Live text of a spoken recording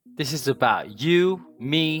This is about you,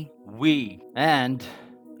 me, we, and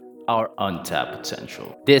our untapped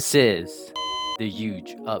potential. This is the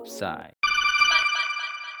huge upside.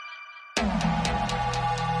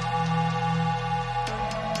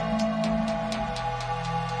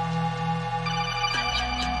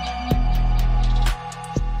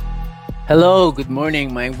 Hello, good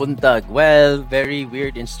morning, mga buntag. Well, very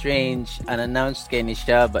weird and strange. Unannounced kay ni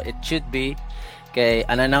siya, but it should be. Kay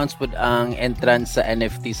unannounced po ang entrance sa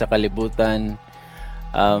NFT sa kalibutan.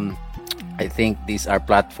 I think these are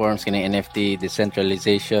platforms kini NFT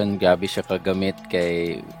decentralization. Grabe siya kagamit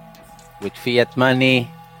kay with fiat money.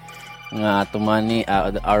 Nga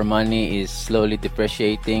our money is slowly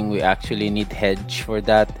depreciating. We actually need hedge for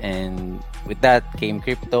that, and with that came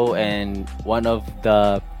crypto, and one of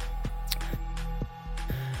the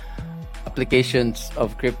applications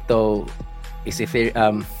of crypto is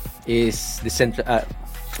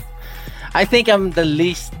I think I'm the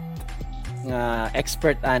least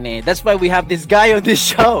expert on it. That's why we have this guy on this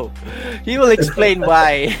show. He will explain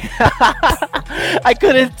why. I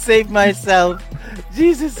couldn't save myself.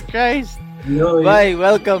 Jesus Christ. No, Bye.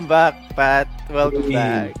 Welcome back, Pat. Welcome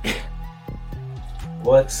back.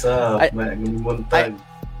 What's up, I- man? Muntag.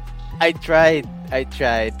 I tried.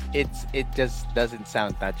 It just doesn't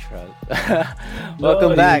sound natural.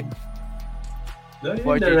 Welcome No, back. No, you're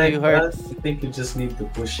 42 in the right hertz. path. I think you just need to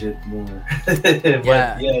push it more. Yeah.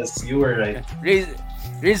 But yes, you were right.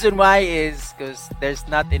 Reason why is because there's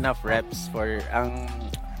not enough reps for ang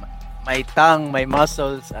my tongue, my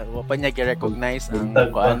muscles, wa pa niya i-recognize ang Buntag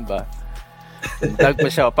pa. kuan ba. Buntag pa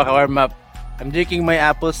siya, paka-warm up. I'm drinking my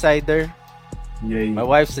apple cider. Yay. My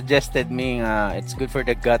wife suggested me it's good for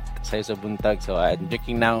the gut sa buntag, so I'm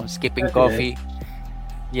drinking now, skipping Okay. coffee.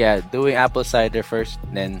 Yeah, doing apple cider first,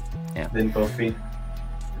 then Then coffee.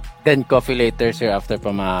 coffee later, sir, after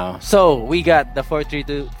pamahaw. So, we got the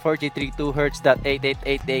 43.2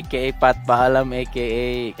 Hertz.888, aka Pat Paalam,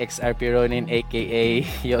 aka XRP Ronin, aka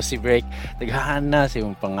Yossi Break. Tagahan na si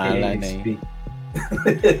mong pangalan eh. AXP.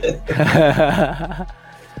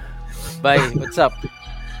 Bye, what's up?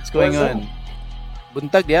 What's going What's on?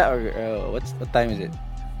 Buntag, yeah? Or what time is it?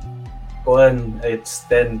 It's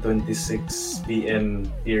 10:26 p.m.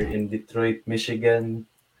 here in Detroit, Michigan.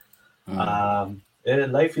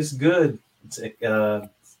 Life is good. It's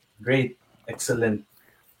great, excellent.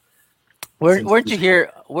 Weren't you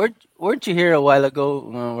here? Weren't you here a while ago?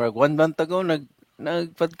 1 month ago,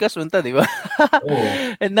 nag-podcast unta, di ba? Oh.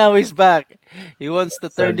 And now he's back. He wants to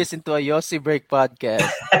turn Sad. this into a Yossi Break podcast.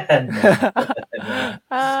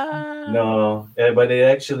 No, but it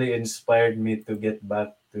actually inspired me to get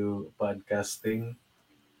back to podcasting.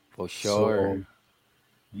 For sure. So,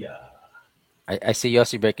 yeah. I see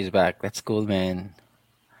Yossi Break is back. That's cool, man.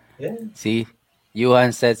 Yeah. See,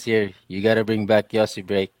 Johan says here, you gotta bring back Yossi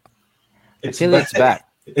Break. It's Till it's back.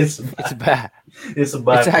 It's It's back. back. It's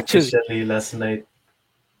back It's actually- officially last night.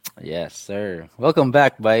 Yes, sir. Welcome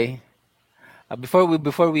back, bye. Before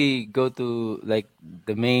we go to like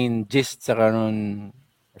the main gist sa karon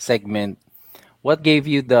segment, what gave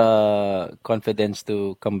you the confidence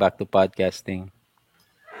to come back to podcasting?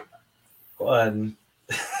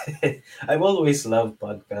 I've always loved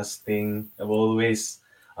podcasting. I've always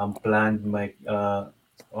planned my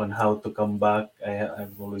on how to come back.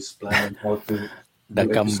 I've always planned on how to The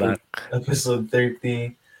do comeback. episode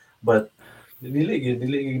 30, but dili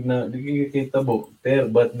kita bo.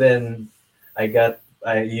 But then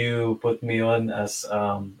you put me on as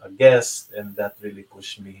a guest, and that really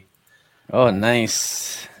pushed me. Oh,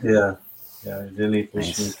 nice. Yeah, it really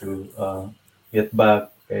pushed me Nice. to get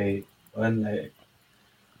back. Kay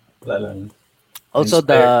wala lang. Also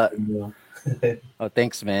Inspired the mo. oh,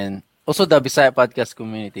 thanks, man. Also the Bisaya podcast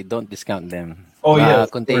community, don't discount them. Oh yeah,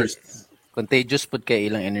 of Contagious. course. Contagious pud kay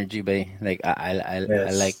ilang energy ba. Like I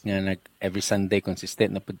Yes. like nga every Sunday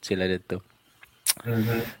consistent na pud sila dito.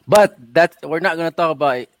 Mhm. But we're not gonna talk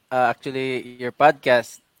about actually your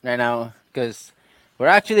podcast right now because we're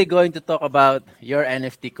actually going to talk about your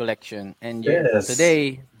NFT collection. And Yes.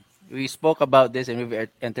 today we spoke about this and we've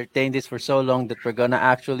entertained this for so long that we're gonna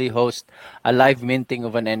actually host a live minting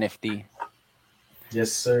of an NFT.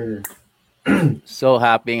 Yes, sir. So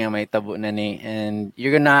happy nga may tabo na ni. And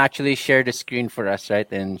you're gonna actually share the screen for us, right?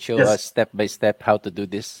 And show us Yes. step by step how to do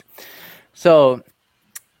this. So,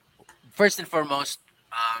 first and foremost,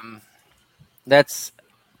 that's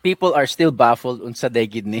people are still baffled unsa day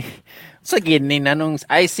gid ni. Sa gid ni nanong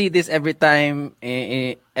I see this every time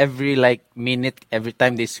every like minute every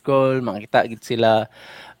time they scroll makita gid sila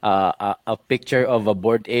a picture of a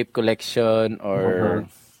Bored Ape collection or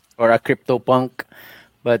a CryptoPunk,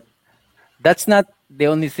 but that's not the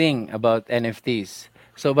only thing about NFTs.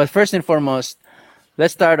 So, but first and foremost,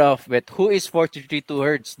 let's start off with who is 432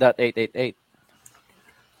 hertz dot 888.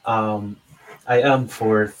 Um, I am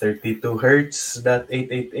for 32 hertz that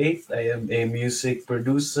 888. I am a music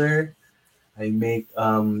producer. I make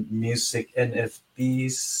music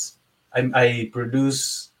NFTs. I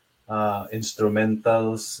produce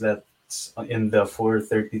instrumentals that's in the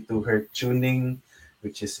 432 hertz tuning,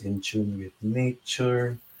 which is in tune with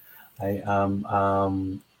nature. I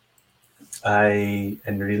I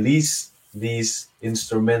and release these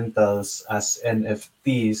instrumentals as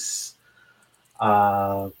NFTs.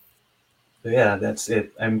 Uh, So yeah, that's it.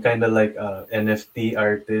 I'm kind of like a NFT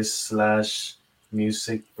artist slash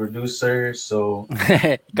music producer. So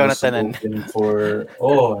I'm Ikaw na also tanan. open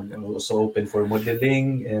I'm also open for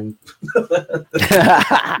modeling and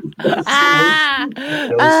Ah! I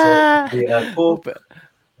can also Ah! be a cook. Open,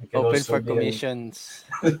 I can open also for be a commissions.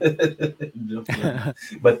 joke lang.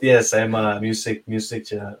 But yes, I'm a music,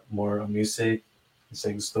 more music.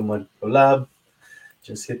 Kasi gusto mag-collab,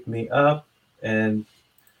 just hit me up and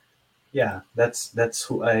yeah, that's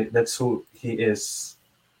who he is.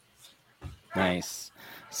 Nice.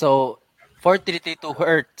 So, 432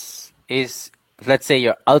 hertz is, let's say,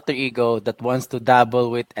 your alter ego that wants to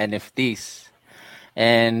dabble with NFTs.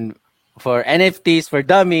 And for NFTs for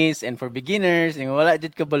dummies and for beginners, yung wala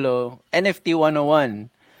did kabalo, NFT 101.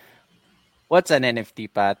 What's an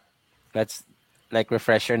NFT, Pat? Let's like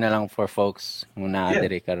refresher na lang for folks muna Yeah.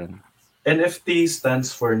 dire karon. NFT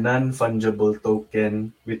stands for non-fungible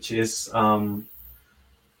token, which is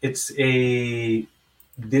it's a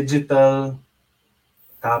digital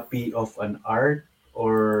copy of an art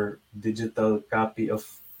or digital copy of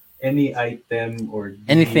any item or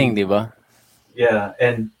Anything, deed. di ba? Yeah,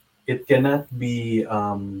 and it cannot be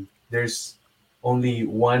there's only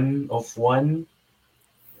one of one.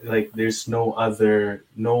 Like there's no other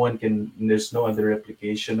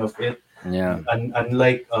replication of it. Yeah.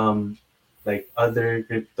 Unlike like other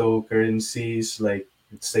cryptocurrencies, like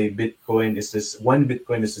let's say Bitcoin is this one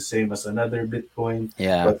Bitcoin is the same as another Bitcoin,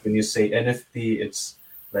 Yeah. but when you say NFT, it's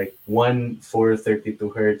like one 432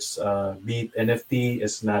 hertz beat. NFT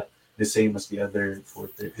is not the same as the other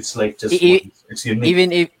 430. It's like just I- one. It's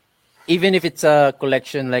unique. even if it's a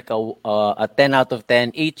collection like a 10 out of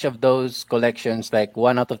 10, each of those collections like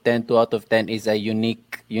 1 out of 10, 2 out of 10 is a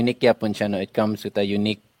unique yapon siya, no? It comes with a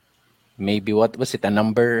unique, maybe what was it, a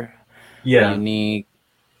number, a Yeah,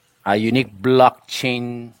 unique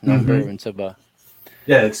blockchain number, Mhm. unsa ba?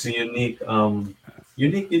 Yeah, it's unique.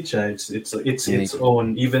 Unique each. It's its Unique.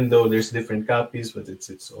 own. Even though there's different copies, but it's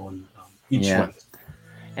its own. Each Yeah. one.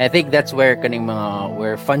 I think that's where kaning mga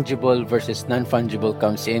where fungible versus non-fungible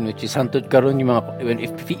comes in, which is hantud karon yung mga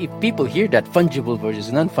if people hear that fungible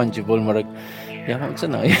versus non-fungible, marag yeah, unsa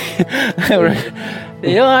na?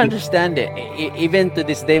 They don't understand it. Even to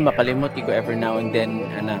this day, makalimot ko every now and then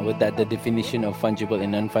with that the definition of fungible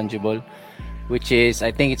and non-fungible, which is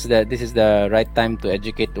I think this is the right time to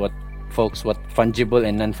educate what fungible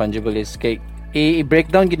and non-fungible is. Kay i-break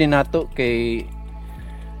down gini nato kay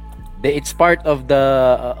it's part of the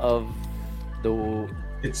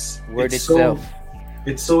It's word it's itself.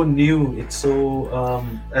 it's so new. It's so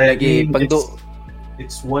I Lagi mean pagdo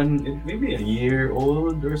it's maybe a year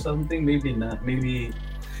old or something. Maybe not. Maybe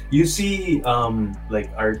you see like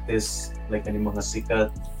artists like any mga sikat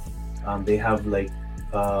they have like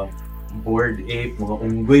bored ape mga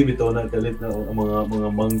unggoy bitaw na galit na mga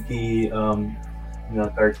monkey mga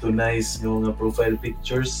cartoonized yung mga profile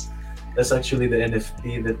pictures. That's actually the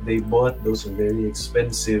NFT that they bought. Those are very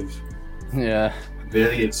expensive. yeah.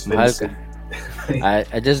 Very expensive. I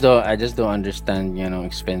just don't understand,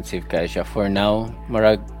 expensive kaya siya. For now,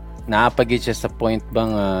 marag naapagid siya sa point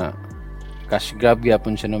bang cash grab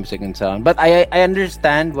gyapon siya no second sound. But I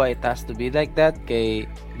understand why it has to be like that.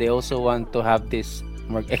 Kay they also want to have this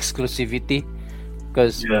more exclusivity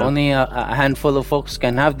because only a handful of folks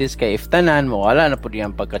can have this. Kay if tanan mo wala na pud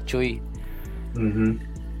yang pagkachuy.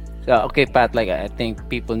 Mm-hmm. So, okay, Pat, like I think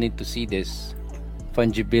people need to see this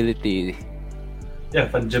fungibility. Yeah,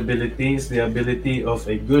 fungibility is the ability of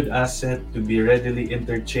a good asset to be readily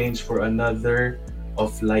interchanged for another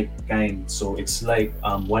of like kind. So it's like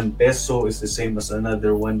 1 peso is the same as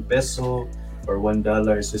another 1 peso, or $1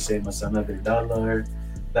 is the same as another dollar.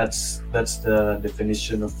 That's the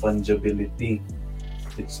definition of fungibility.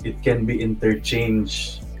 It can be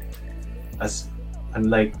interchanged as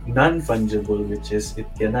unlike non-fungible, which is it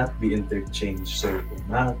cannot be interchanged. So kung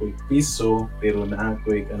naakoy piso pero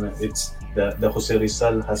naakoy it's the Jose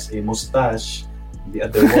Rizal has a mustache, the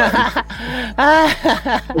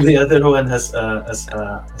other one has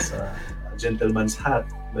a gentleman's hat.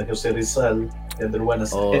 The Jose Rizal, the other one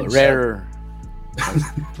has a headshot. Rarer.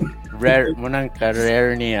 Rare mo nang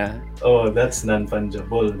ka-rare niya. Oh, that's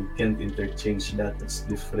non-fungible. You can't interchange that. It's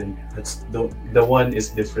different. That's the one is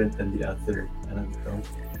different than the other.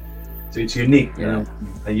 So it's unique. Yeah.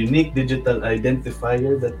 A unique digital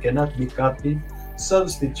identifier that cannot be copied,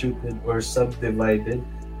 substituted, or subdivided,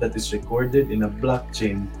 that is recorded in a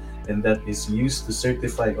blockchain and that is used to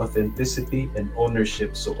certify authenticity and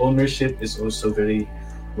ownership. So ownership is also very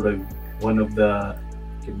one of the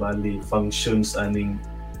kibali functions aning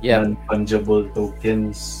Yeah. non-fungible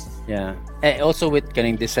tokens. Yeah. And also with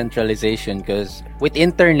kaning decentralization, because with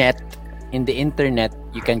internet, in the internet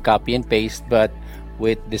you can copy and paste, but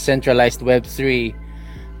with decentralized Web3,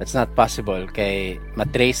 that's not possible. Kay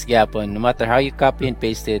matrace gyapon, no matter how you copy and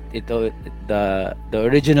paste it, the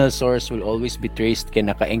original source will always be traced. Kay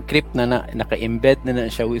naka-encrypt na naka-embed na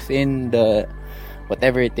siya within the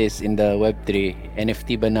whatever it is in the Web3,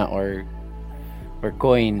 NFT ba na or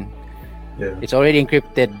coin. Yeah. It's already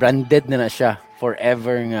encrypted, branded na siya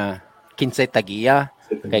forever nga kinsay tagiya,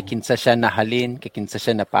 kay kinsa siya nahalin, kay kinsa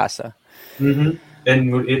siya napasa. Mm-hmm.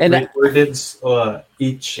 And it recorded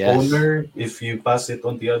each yes. owner. If you pass it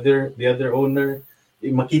on the other owner,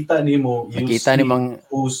 makita nimo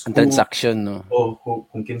ang transaction, no.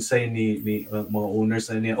 Kung kinsay ni mga owners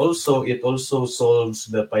na niya. Also, it also solves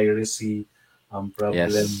the piracy problem.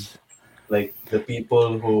 Yes. Like the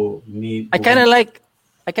people who need. I kind of like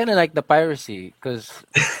the piracy because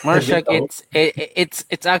Marshak,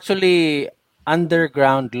 it's actually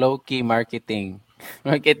underground low-key marketing.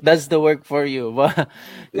 Like it does the work for you.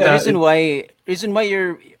 The reason why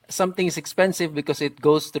something is expensive because it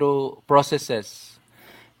goes through processes.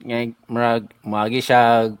 Ngay maagi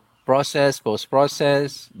siya process,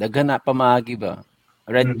 post-process, daghan na pa maagi ba,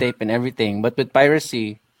 red tape and everything. But with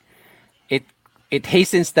piracy, it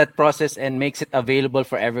hastens that process and makes it available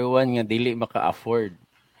for everyone nga dili maka-afford.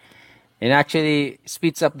 And actually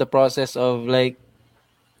speeds up the process of like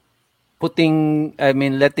letting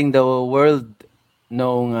the world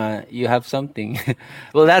know you have something.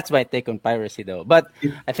 Well, that's my take on piracy though. But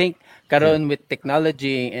I think karon with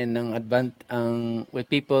technology and with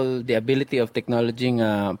people, the ability of technology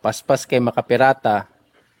nga paspas kay makapirata,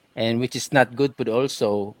 and which is not good, but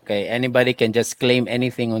also okay, anybody can just claim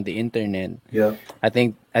anything on the internet. Yeah. I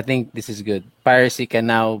think this is good. Piracy can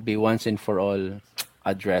now be once and for all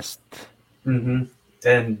addressed. Mm-hmm.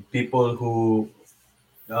 And people who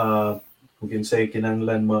can say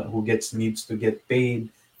kinanglan who needs to get paid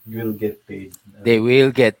will get paid. They will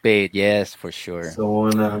get paid, yes, for sure. So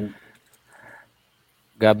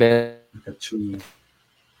grabe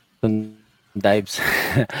dives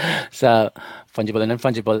sa fungible and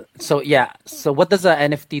non-fungible. So yeah, so what does a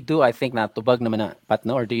NFT do? I think natubag naman na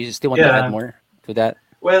Patno, or do you still want to add more to that?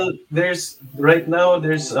 Well, right now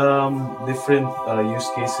there's different use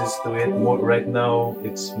cases to it. Right now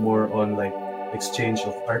it's more on like exchange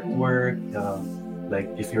of artwork. Like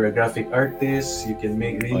if you're a graphic artist, you can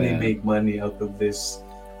make money out of this.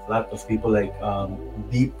 A lot of people like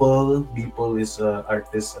Beeple. Beeple is an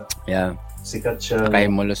artist. Sikat siya. Kay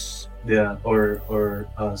Molos. Yeah, or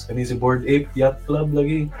kani si Bored Ape Yacht Club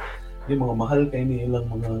lagi. Yung mga mahal kay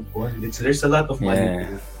nilang mga kuan. There's a lot of money.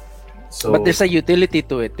 So, but there's a utility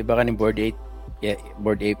to it, diba kaning Bored Ape? Yeah,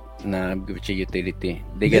 Bored Ape na give you utility.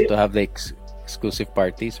 They get to have like exclusive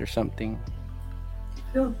parties or something.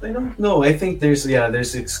 I don't know. I think there's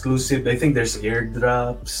exclusive. I think there's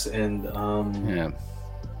airdrops and I'm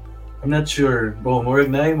not sure.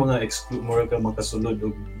 Murag na yung mga murag ka makasulod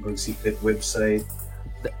og secret website.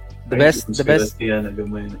 The best.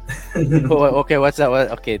 Okay, what's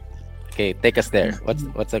that? Okay, take us there.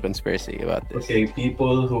 What's the conspiracy about this? Okay,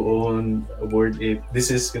 people who own Bored Ape.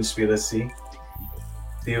 This is conspiracy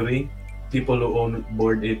theory. People who own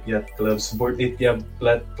Bored Ape Yacht Clubs. Bored Ape Yacht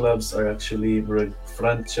Clubs are actually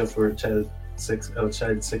front for child sex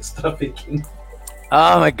trafficking.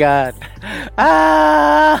 Oh my God!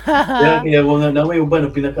 Kaya mga naway uban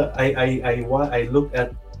pinaka I look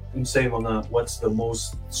at unsay mga what's the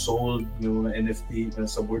most sold yung mga NFT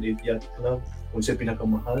sa Bored Ape Yacht Club. Unsay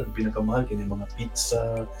pinakamahal kini mga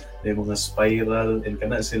pizza, mga spiral and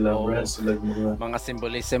kana sila sila mga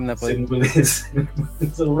symbolism na po.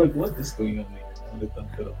 So what is going on?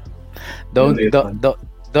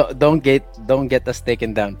 Don't get us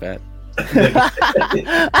taken down, Pat.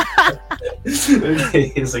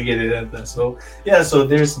 Okay, so yeah, so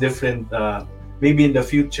there's different maybe in the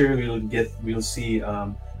future we'll see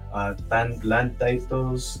land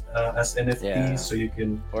titles as NFTs, so you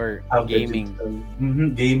can have gaming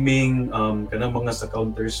kanang mga sa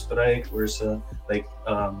Counter-Strike or sa like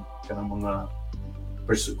kanang mga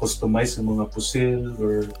customize ng mga pusil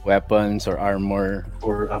Weapons or armor,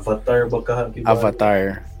 or avatar baka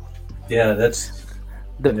avatar. Yeah, that's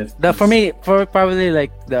For me, for probably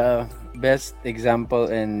like the best example,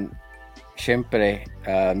 and syempre,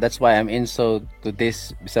 that's why I'm in so to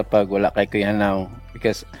this bisa pag wala kay Kuya now,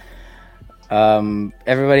 because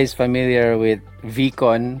everybody's familiar with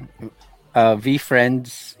VCon.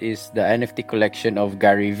 VFriends is the NFT collection of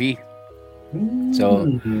Gary V. So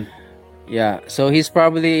yeah, so he's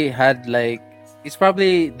probably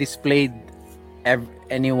displayed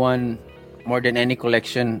anyone more than any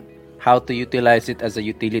collection how to utilize it as a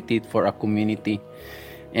utility for a community,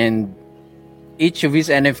 and each of his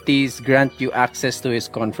NFTs grant you access to his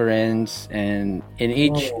conference, and in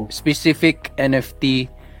each specific NFT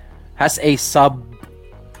has a sub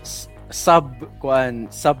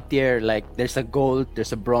tier, like there's a gold,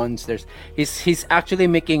 there's a bronze, he's actually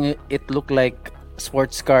making it look like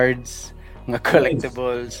sports cards, mga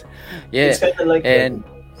collectibles. Yeah, it's kind of like and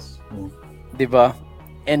diba,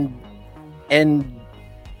 and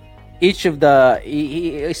each of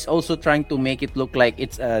he is also trying to make it look like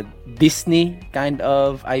it's a Disney kind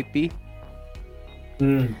of IP.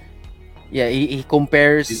 Yeah, he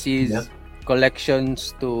compares his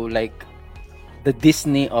collections to like the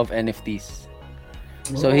Disney of NFTs.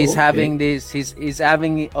 So he's having this, he's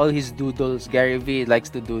having all his doodles. Gary V likes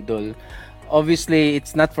to doodle. Obviously,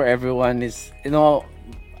 it's not for everyone. Is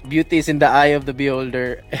beauty is in the eye of the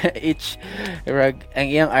beholder. Ang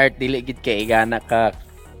iyang art dili gid kay igana ka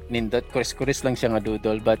nindot, kuris lang siya nga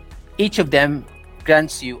doodle, but each of them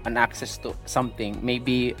grants you an access to something.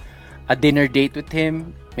 Maybe a dinner date with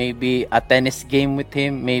him, maybe a tennis game with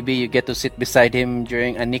him, maybe you get to sit beside him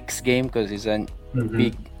during a Knicks game because he's a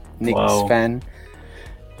big Knicks fan.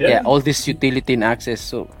 Yeah, all this utility and access.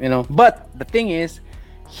 So, but the thing is,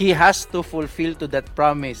 he has to fulfill to that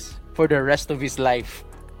promise for the rest of his life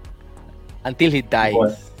until he dies.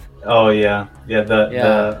 What? Oh yeah,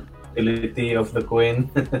 the utility of the coin.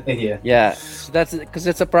 Yeah, so that's because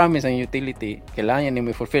it's a promise and utility. Kailangan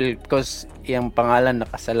niya fulfill because yung pangalan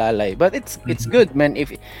nakasalalay. But it's good, man.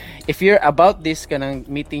 If you're about this kanang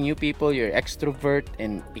meeting new people, you're extrovert,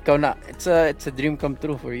 and ikaw na, it's a dream come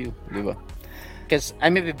true for you, di ba? Because I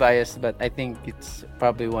may be biased, but I think it's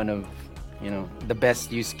probably one of the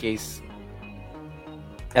best use case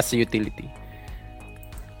as a utility.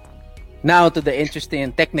 Now to the interesting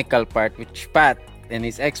and technical part, which Pat and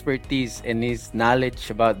his expertise and his knowledge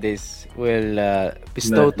about this will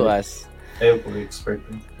bestow to us. Expert.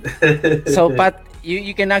 So Pat,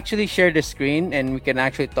 you can actually share the screen and we can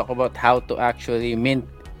actually talk about how to actually mint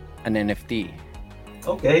an NFT.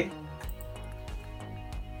 Okay.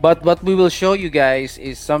 But what we will show you guys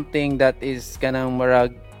is something that is kanang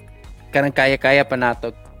kaya-kaya pa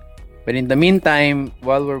nato. But in the meantime,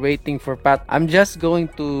 while we're waiting for Pat, I'm just going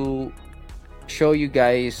to show you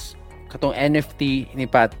guys katong NFT ni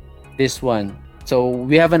Pat, this one. So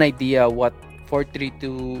we have an idea what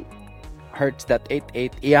 432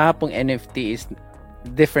 Hertz.88 iya pong NFT is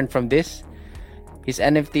different from this. His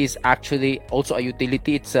NFT is actually also a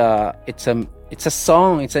utility. It's a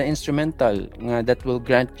song, it's an instrumental that will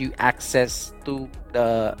grant you access to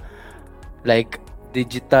the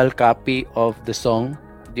digital copy of the song.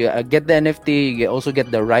 You get the NFT, you also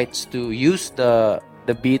get the rights to use the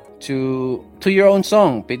beat to your own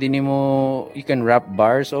song. Pwede nimo, you can rap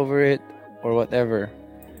bars over it or whatever.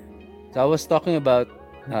 So I was talking about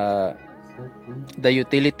the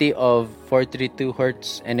utility of 432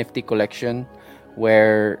 Hertz NFT collection,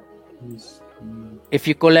 where if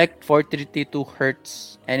you collect 432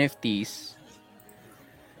 Hertz NFTs,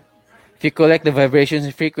 if you collect the vibrations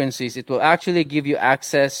and frequencies, it will actually give you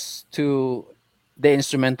access to the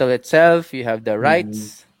instrumental itself. You have the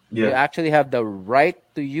rights. You actually have the right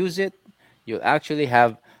to use it. You actually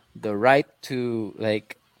have the right to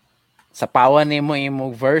sapawan nimo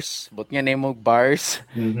imong verse, but nga nimo bars.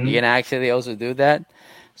 You can actually also do that.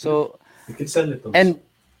 So you can sell it also. And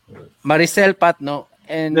Maricel, Pat, no,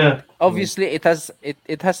 and obviously it has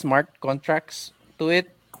smart contracts to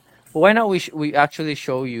it. Why not we actually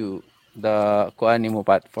show you the kuan nimo,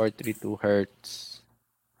 Pat, 432 Hertz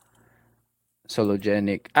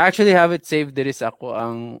Sologenic. I actually have it saved. There is ako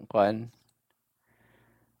ang kuan.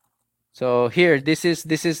 So here, this is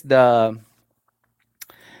the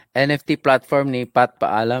NFT platform ni Pat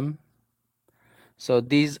Paalam. So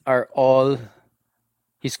these are all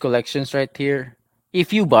his collections right here.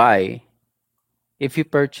 If you buy, if you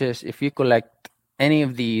purchase, if you collect any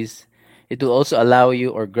of these, it will also allow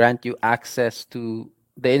you or grant you access to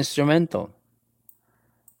the instrumental.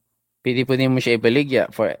 Pwede mo siya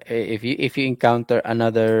ibaligya for if you encounter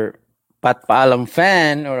another Pat Paalam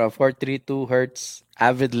fan or a 432 hertz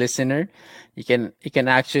avid listener, you can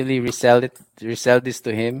actually resell this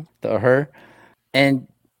to him to her. And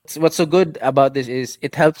what's so good about this is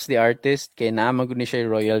it helps the artist kay naamagod ni siya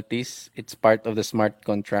yung royalties. It's part of the smart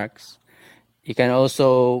contracts. You can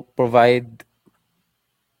also provide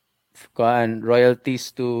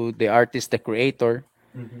royalties to the artist, the creator,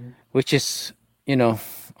 Mhm. which is,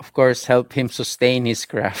 of course, help him sustain his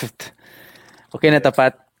craft. Okay na Yes.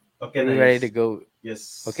 tapat? Okay, Are we ready to nice. go?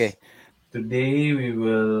 Yes. Okay. Today we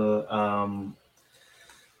will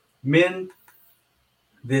mint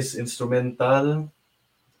this instrumental.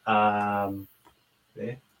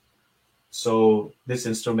 Okay. So this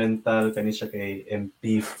instrumental kani siya kay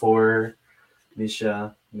MP4 ni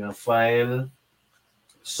siya nga file.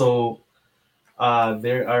 So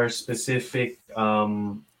there are specific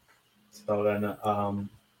tawag na,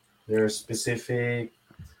 there are specific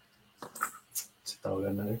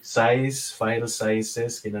tawag na, file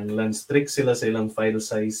sizes kinahanglan strict sila sa ilang file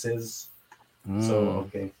sizes. So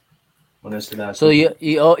okay. Muna sila. So you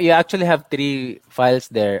actually have three files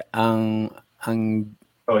there. Ang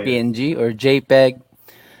Oh yeah. PNG or JPEG,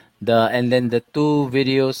 and then the two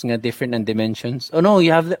videos nga different and dimensions. Oh no,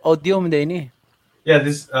 you have the audio mo din eh. Yeah,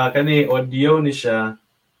 this kani audio ni siya.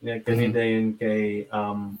 Niya kani dayon kay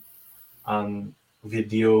ang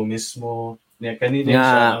video mismo. Niya kani din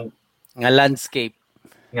siya ang Nga landscape.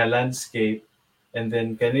 nga landscape. And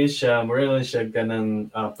then kani siya mura lang siya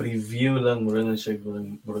kanang preview lang, mura lang siya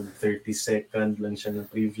murag 30 second lang siya ng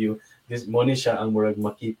preview. This mo ni siya ang murag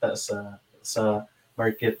makita sa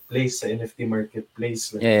marketplace, sa NFT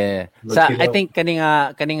marketplace. Like, Yeah. Sa I think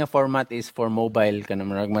kaninga format is for mobile kana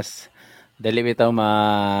murag mas dali bitaw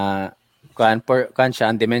kuan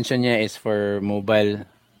siya ang dimension niya is for mobile.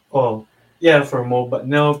 Oh, yeah, for mobile.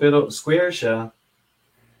 No, pero square siya.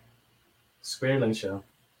 Square lang siya.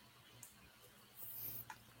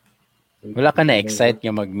 Wala ka na excite nga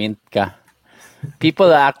mag-mint ka. People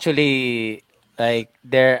are actually like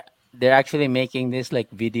they're actually making this like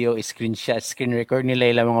video screen record nila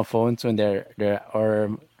ilang mga phones when they're or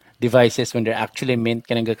devices when they're actually mint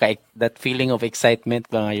ka that feeling of excitement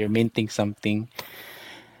nga you're minting something.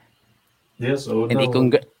 Yes, oh Hindi no. kung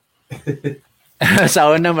sa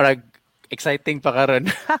una marag exciting pa karon.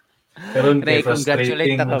 Karon kay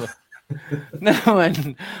congratulate frustrating. na ka ba?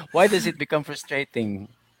 Naman, why does it become frustrating?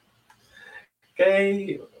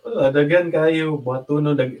 Kay daghan kayo buhaton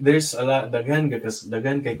no there's a lot daghan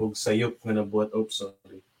kay kog sayop nga nabuhat. Oh,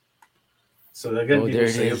 sorry. So daghan kay kog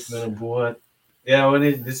sayop nga nabuhat. Yeah,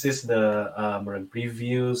 this is the murag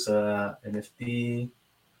preview sa NFT.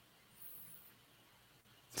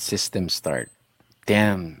 System start.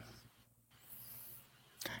 Damn.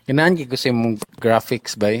 Ganahan ko sa mong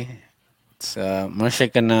graphics ba sa masya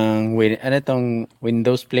ka ng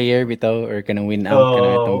Windows player bitaw or ka ng Winamp ka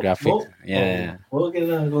ng itong graphics. Yeah. Okay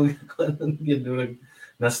na kung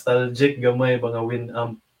nostalgic gamay mga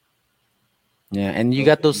Winamp. Yeah, and you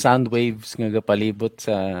got those sound waves nga gapalibot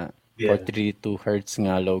sa 432 hertz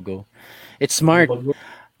nga logo. It's smart.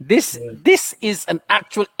 This is an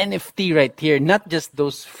actual NFT right here, not just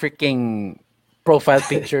those freaking profile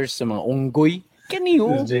pictures sa mga unggoy.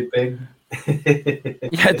 Kaniyo. JPEG.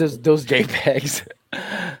 Yeah, those JPEGs.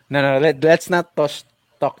 No, let's not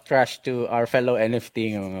talk trash to our fellow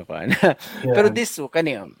NFT nga mga kuan. Pero this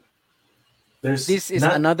kaniyo. This is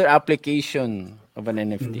another application of an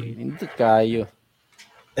NFT. Hindi kayo.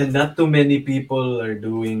 And not too many people are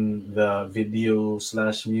doing the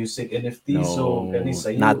video/music NFT. No, so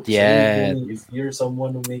not yet. If you're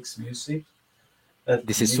someone who makes music,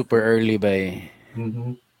 this is super early by.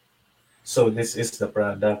 Mm-hmm. So this is the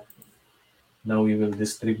product. Now we will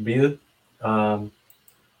distribute.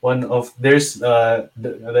 There's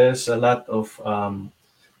a lot of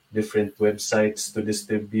different websites to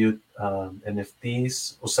distribute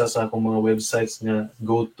NFTs. Usa sa akong mga websites nga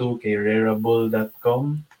go-to kay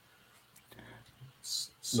rarible.com.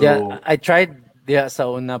 So, yeah, I tried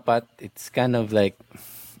sa una pat. It's kind of like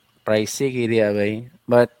pricey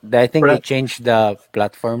but I think they changed the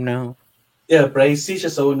platform now. Yeah, pricey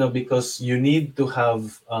siya sa una because you need to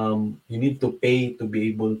pay to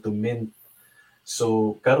be able to mint.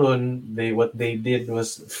 So karon what they did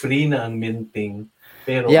was free na ang minting.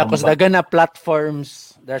 Pero yeah, because daghan na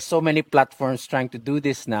platforms. There's so many platforms trying to do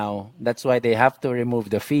this now. That's why they have to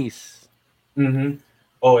remove the fees. Mm-hmm.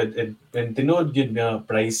 Oh, and tinuod gyud nga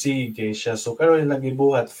pricey kay siya. So karon lang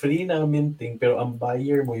gibuhat free na ang minting pero ang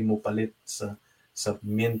buyer mo palit sa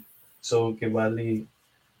mint. So kibali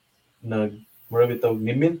mura bitaw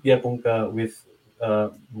ni-mint gyapon ka with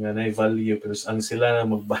nga na value pero ang sila na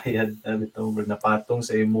magbayad na bitaw napatong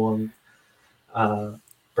sa imong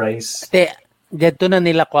price. Dito na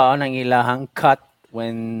nila kuha ng ilahang cut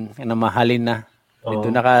when mahalin na. Dito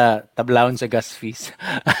naka tablawon sa gas fees.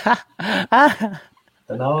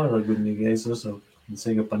 Tanawa ra gud ni guys. So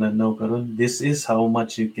say nga pananaw karon, this is how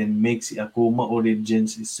much you can make. Si Akuma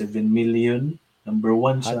Origins is 7 million. Number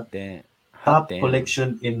 1 siya. Top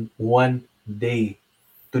collection in 1 day.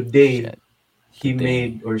 Today, he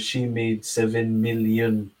made or she made 7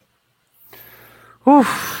 million.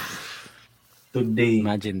 Today.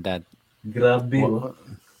 Imagine that. Grabe.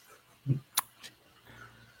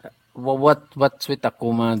 What's with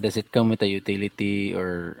Akuma? Does it come with a utility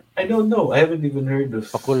or? I don't know. I haven't even heard of.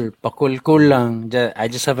 Pakul lang. I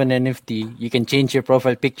just have an NFT. You can change your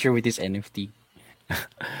profile picture with this NFT.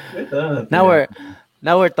 Now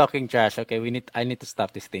we're talking trash. Okay, I need to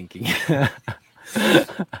stop this thinking.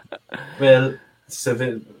 Well,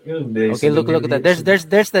 7. Okay, look at that.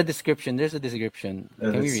 There's the description. There's the description.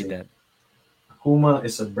 Can we read that? Akuma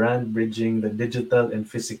is a brand bridging the digital and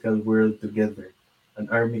physical world together. An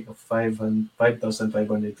army of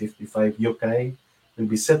 5,555 yokai will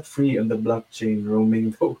be set free on the blockchain,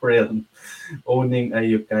 roaming the realm. Owning a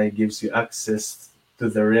yokai gives you access to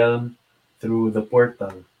the realm through the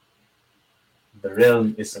portal. The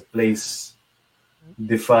realm is a place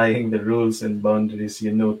defying the rules and boundaries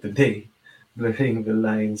you know today, blurring the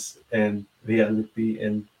lines and reality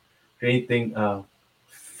and creating a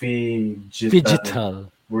digital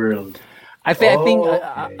world. I think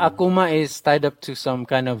Akuma is tied up to some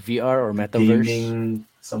kind of VR or metaverse. Gaming,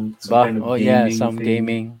 some kind of gaming. Some thing.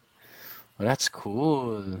 Gaming. Well, that's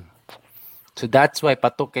cool. So that's why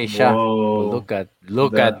patuke siya. Whoa. Look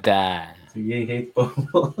at that. Sige, hate pa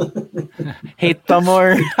mo. Hate pa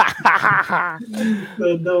more.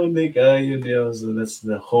 So that's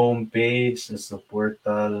the home page. That's the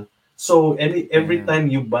portal. So every time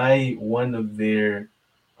you buy one of their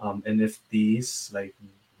NFTs, like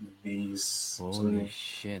these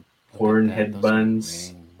horn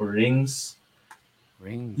headbands or rings,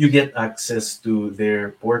 you get access to their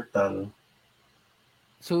portal.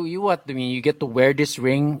 So you get to wear this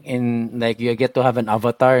ring in, like, you get to have an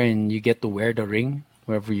avatar and you get to wear the ring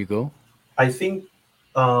wherever you go? I think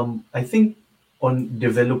on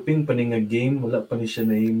developing pa a game, wala pa ni siya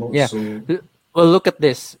nahimo. Yeah. So, well, look at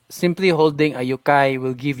this. Simply holding a yokai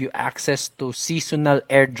will give you access to seasonal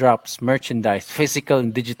airdrops, merchandise, physical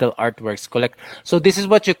and digital artworks. So this is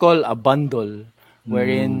what you call a bundle,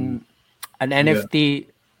 wherein an NFT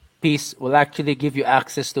piece will actually give you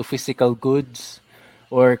access to physical goods,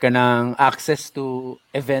 or kanang access to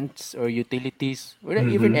events or utilities, or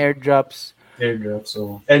even airdrops.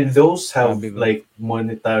 So, and those have like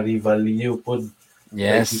monetary value.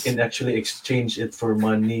 Yes. Like, you can actually exchange it for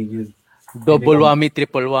money. Double whammy,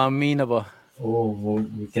 triple whammy na ba? Oh,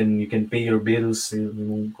 you can pay your bills,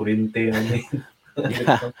 yung kurente.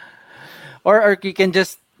 Yeah. Or you can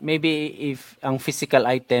just, maybe if ang physical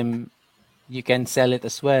item, you can sell it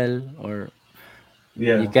as well, or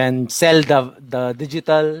you can sell the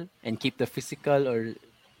digital and keep the physical, or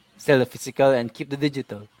sell the physical and keep the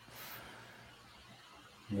digital.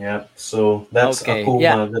 Yeah, so that's Akuma.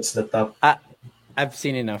 Yeah. That's the top. I've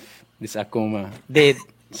seen enough. This Akuma.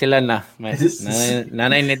 Sila na.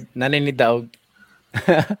 Nanay ni daog.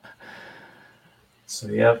 So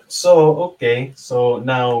yeah. So okay. So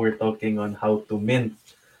now we're talking on how to mint.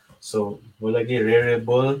 So walagi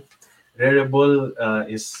Rarible. Rarible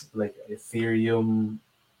is like Ethereum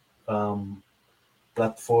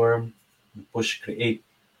platform. Push create.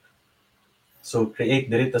 So create,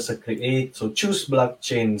 dirita sa create. So choose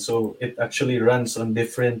blockchain. So it actually runs on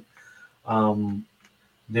different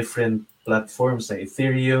platforms like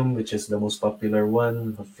Ethereum, which is the most popular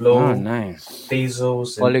one, Flow, nice.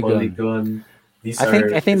 Tezos, and Polygon. These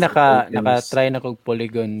I think naka-try na kog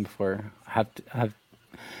Polygon before.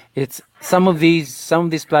 It's some of these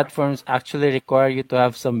platforms actually require you to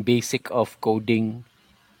have some basic of coding.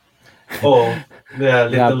 Oh, yeah,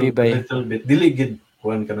 little bit. Dili gid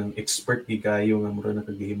kuan ka ng expert kayo nga mura na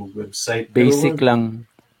kagihimog website. Basic lang.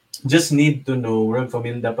 Just need to know,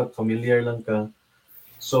 dapat familiar lang ka.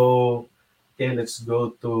 So, okay, let's go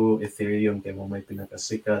to Ethereum kay mo may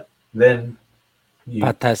pinakasikat. Then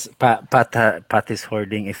Pat is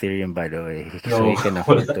hoarding Ethereum, by the way. So he can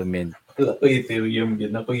afford to mint. Wala ko Ethereum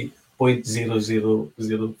yun. Ako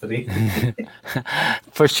 0.0003.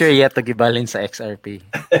 For sure, you have to gibalin sa XRP.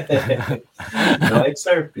 No,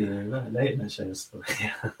 XRP. Lahat na siya.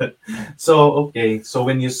 So, okay. So,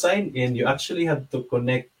 when you sign in, you actually have to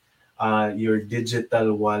connect your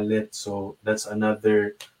digital wallet. So, that's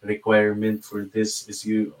another requirement for this, is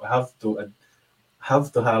you have to have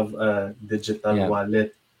a digital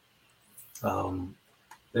wallet.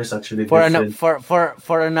 There's actually For an different.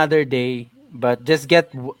 for another day, but just get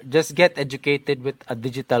educated with a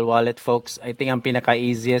digital wallet, folks. I think ang pinaka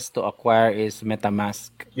easiest to acquire is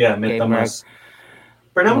MetaMask. Yeah, Okay, murag MetaMask.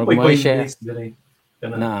 Pero naman po murag mo siya Coinbase dire.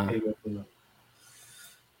 Kana na. kay ko.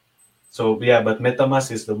 So yeah, but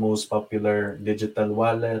MetaMask is the most popular digital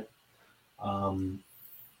wallet. Um,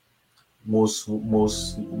 most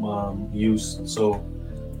used. So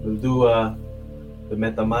we'll do the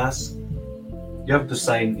MetaMask. You have to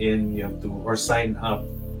sign in. You have to or sign up.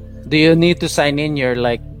 Do you need to sign in your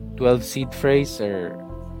like 12 seed phrase or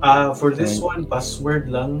For this one, password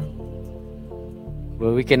lang.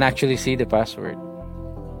 well, we can actually see the password.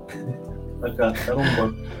 Nagkaroon ba?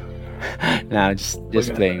 No, just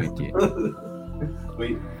playing with you.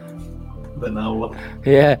 Wait, tanawa.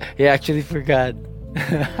 Yeah, he actually forgot.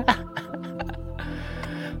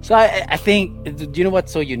 So I think, do you know what's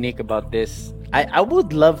so unique about this? I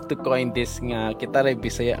would love to coin this nga kita ray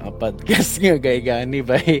Bisaya nga podcast nga gaygani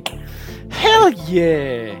ba? Hell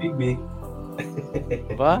yeah. Maybe.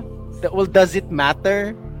 Ba? Well, does it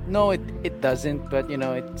matter? No, it doesn't, but you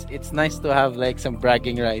know, it's nice to have like some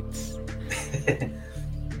bragging rights.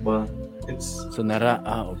 But it's So nara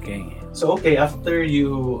okay. so okay after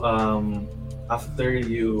you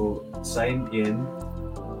sign in,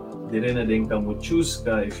 dire na din ka mo choose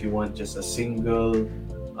ka if you want just a single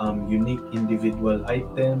unique individual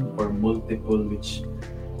item or multiple, which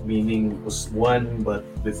meaning was one but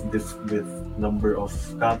with number of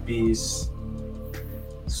copies.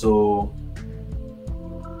 So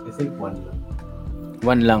I think one lang.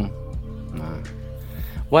 One lang.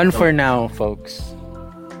 One for now, folks.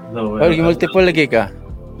 No, Or yung multiple lagi ka.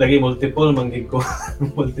 lagi multiple manggig ko.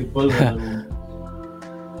 Multiple man.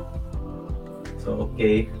 So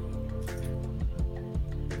okay.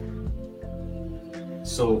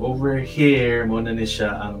 So over here mo na ni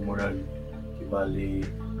siya ang murag kibali.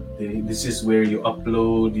 This is where you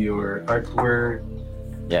upload your artwork.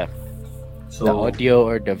 Yeah. So The audio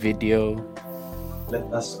or the video. let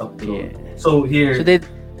us upload. Yeah. So here, So they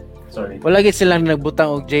sorry. wala gid silang nagbutang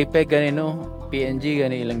og JPEG gani no. PNG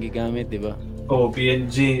gani ilang gigamit, di ba? Oh,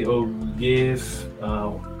 PNG o GIF,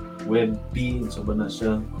 WebP, so ba na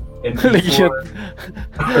siya? Lagi siya.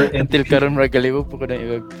 MP4 or Until MP. karon murag galibog po ko ng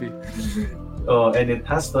FP. Oh, and it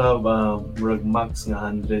has to have murag max nga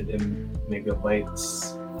 100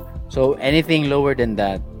 megabytes. So anything lower than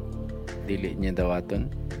that, dili niya dawaton.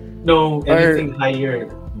 No, Or- anything higher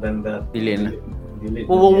than that. Dili na. Dili na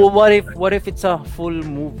Well, niya. what if it's a full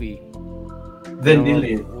movie? Then No.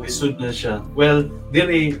 dili, lisod na siya. Well,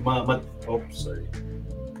 dili sorry.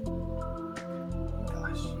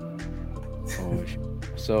 Gosh. Oh,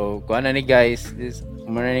 so kuha na ni guys, this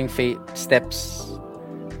morning steps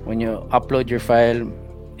when you upload your file.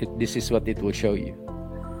 This is what it will show you.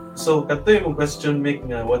 So katoy mo question make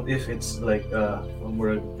nga what if it's like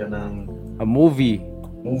murag kanang A movie.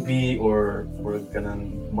 movie or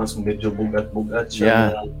kanang mas medyo bugat-bugat siya Yeah.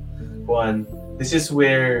 na kuan. This is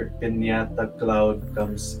where Piñata Cloud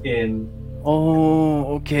comes in.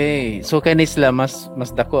 Oh, okay. So kanisla mas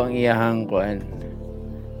dako ang iyahang kuan.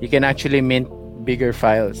 You can actually mint bigger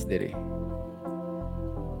files diri.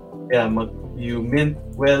 Yeah, you mint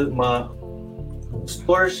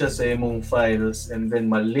store siya sa imong files and then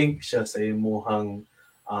ma-link siya sa imong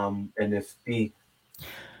NFT.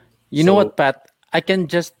 You know So- what, Pat? I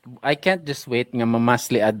can't just wait nga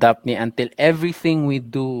mamasli adapt ni until everything we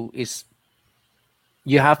do is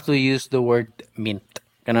you have to use the word mint.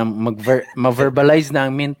 Kana ma-verbalize na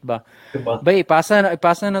ang mint ba? Diba? Ba ipasa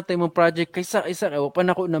na tayo mong project kaysa pa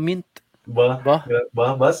na ako na mint. Ba? Ba?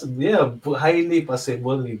 Yeah, highly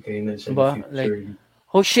possible kay na siya Ba? in the Like, future.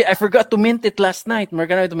 oh shit, I forgot to mint it last night.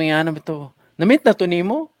 Marga na ito may hanap ito. Na-mint na to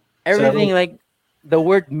nimo? Everything like the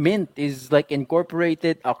word mint is like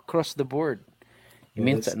incorporated across the board.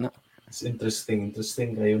 Mint Yes. na. It's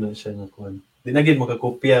interesting kayo na siya nga kuan. Di na gid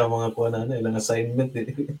makakopya ang mga kuan na ilang assignment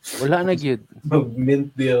Wala na gyud. Mag-mint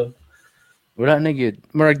deal. Wala na gyud.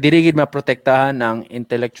 Murag dili gid maprotektahan ang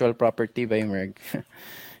intellectual property by Murag.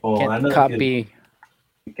 Oh, Can't copy.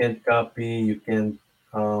 You can't copy, you can't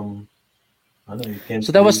you can't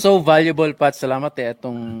So that was use- so valuable, Pat. Salamat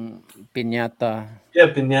itong Piñata. Yeah,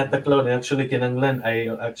 Piñata Cloud. Actually, kinanglan, I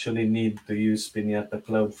actually need to use Piñata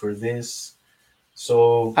Cloud for this.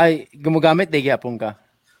 So, Ay, gumagamit di gyapon ka.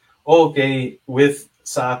 okay, with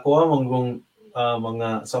sa ako manggong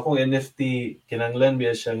sa akong NFT kinanglan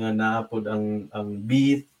biya siya nga naapod ang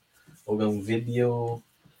beat o ang video,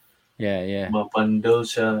 Yeah. ma-bundle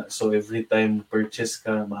siya. So every time purchase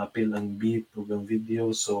ka, ma-appeal ang beat o ang video.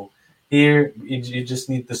 So here, you just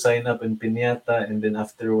need to sign up in Piñata, and then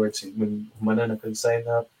afterwards, when humana na kag sign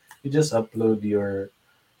up, you just upload your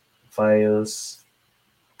files.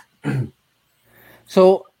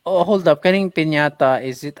 So, hold up. Kaning Piñata,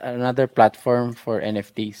 is it another platform for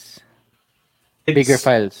NFTs? Bigger It's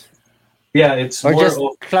files? it's Or more just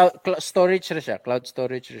of cloud storage ra siya? Cloud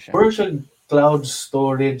storage ra siya? virtual cloud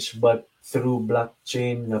storage but through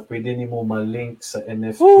blockchain na pwede nimo ma-link sa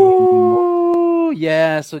NFT nimo. Woo!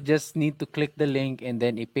 Yeah, so just need to click the link and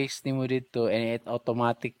then i-paste mo dito and it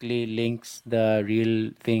automatically links the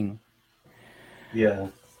real thing.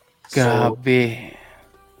 Yeah. So, Grabe.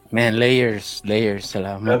 Man, layers.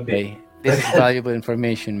 Salamat, grabe. bay. This is valuable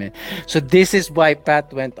information, man. So this is why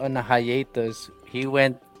Pat went on a hiatus. He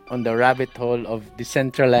went on the rabbit hole of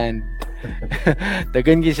Decentraland.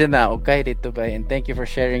 Dagan siya na, okay, dito ba? And thank you for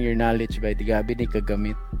sharing your knowledge, bay. Di gabi ni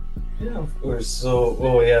kagamit. Yeah, of course. So,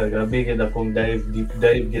 grabe gid akong deep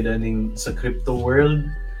dive gid aning sa crypto world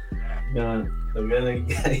na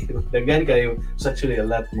dagan kayo. There's actually a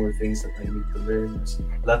lot more things that I need to learn. There's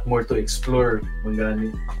a lot more to explore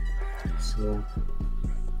mangani. So,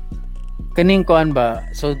 Kaning kuan ba?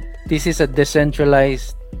 So this is a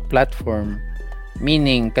decentralized platform,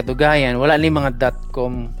 meaning kadugayan wala ni mga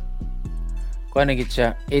 .com kuan na gid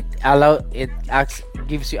siya. It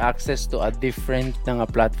gives you access to a different nga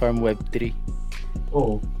platform Web3.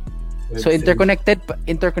 So interconnected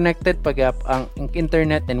pag ang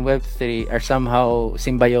internet and Web3 are somehow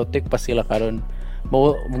symbiotic pa sila karon.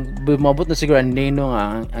 Mabot na siguro nino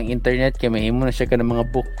nga ang internet kay mahimo na siya kanang mga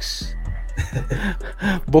books.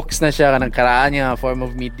 Books na siya kanang karaan niya form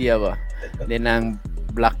of media ba. Then ang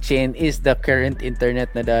blockchain is the current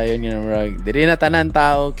internet na dayon yun rag. Dili na tanan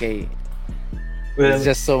tao kay it's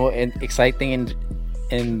just so exciting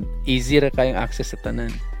and easy ra kayong access sa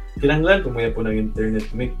tanan. Kinanglan kung may po ng internet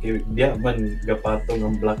make diya man gapatong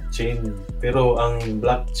ang blockchain, pero ang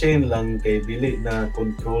blockchain lang kay dili na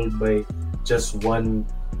controlled by just one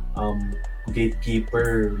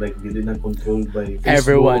gatekeeper, like dili na controlled by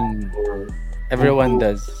Facebook everyone Google.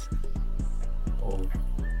 does.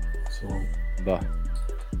 So Ba.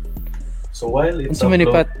 So while it's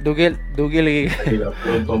dugil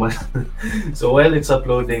upload pa man. So while it's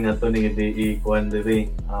uploading ato ni i-kuan diri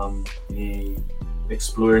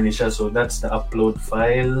i-explore ni siya. So that's the upload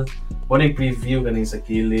file. Muna preview ganing sa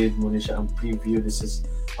kilid, muna siya ang preview. This is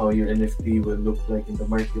how your NFT will look like in the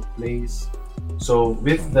marketplace. So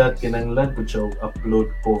with that kinahanglan pud siya upload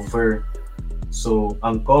cover. So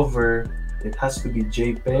ang cover, it has to be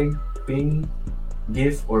JPEG, PNG,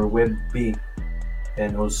 GIF or WebP,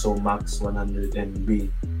 and also max 100 MB.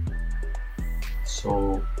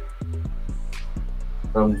 So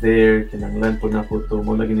from there kinahanglan po na ko to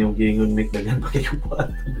mo lagi niyong gingon make daghan pa kayo pa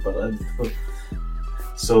dito.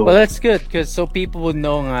 So well, that's good because so people would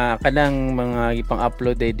know nga kanang mga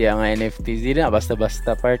ipang-upload day ang NFTs di na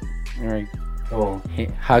basta-basta part or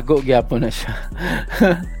hago gyapon na siya.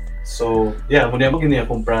 So muna mo gini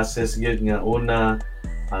akong process gyud nga una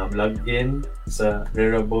login sa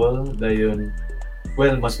Rarible dayon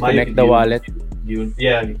mas mayo connect the wallet yun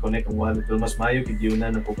connect ang wallet mas mayo gid yun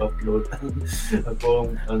na pag-upload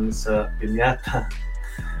akong ang sa Piñata.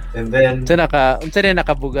 And then unsa na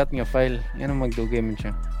nakabugat nga file ngano magdugay man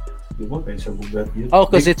siya di mo kay siya bugat yun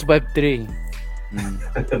because it's Web3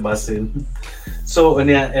 basin. So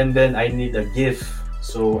and then I need a GIF,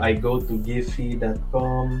 so I go to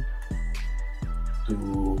giphy.com to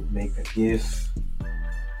make a GIF.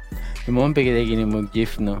 Mo man pigay gini mo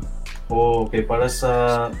GIF no. Okay, para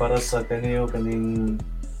sa kaning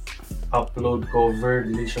upload cover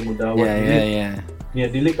dili siya mo dawat.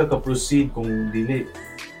 Dili ka proceed kung dili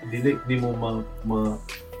mo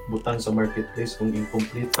butang sa marketplace kung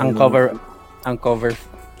incomplete ang cover.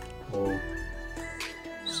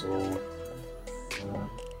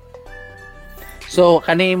 So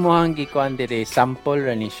kani mo ang gikuan dire sample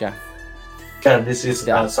ra ni siya. This is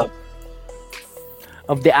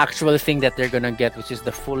of the actual thing that they're gonna get, which is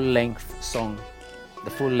the full-length song,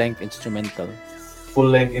 the full-length instrumental.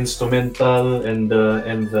 Full-length instrumental and the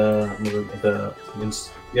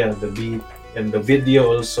beat and the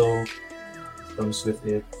video also comes with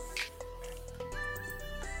it.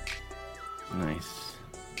 Nice.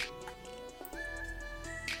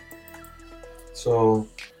 So,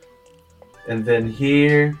 and then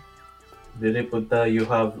here, you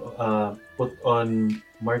have put on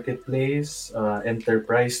marketplace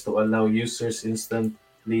enterprise to allow users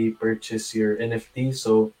instantly purchase your NFT.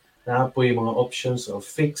 So na po yung mga options of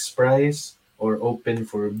fixed price or open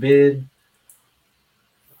for bid.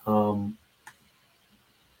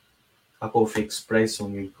 Ako fixed price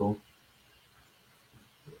yung ko.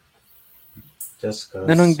 Just cause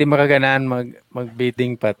nanong di makaganaan mag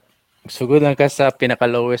bidding pat. Sugod lang ka sa pinaka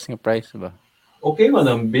lowest nga price ba? okay man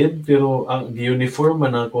ang bid, pero ang uniform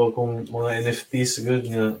man ako kung mga NFTs good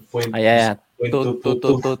nga point Ay, ay, point to, two to,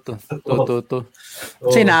 two to, two. to, to, to, Oh, to, to.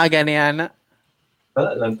 Kasi oh. naaga ni Ana.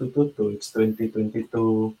 Wala lang 222. It's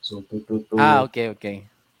 2022. So 222. Okay, okay.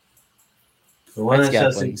 So Arts wala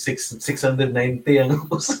siya Gapon. 690 ang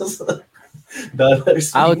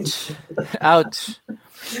dollars. Ouch. Ouch.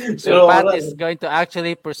 So Pero Pat wala. is going to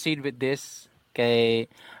actually proceed with this. Okay.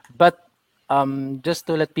 But just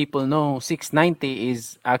to let people know, 690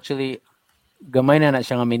 is actually gamay na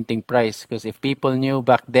siya nga minting price because if people knew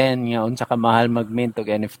back then nga unsa ka mahal mag-mint og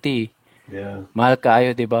NFT, Yeah. mahal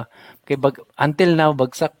kaayo, di ba? Kay until now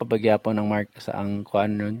bagsak pa bagyapon ang sa ang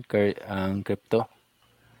kuan nun, ang crypto.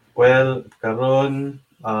 Well, karon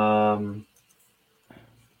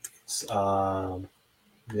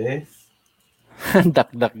eh,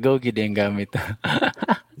 Duck-duck-go gid ang gamit.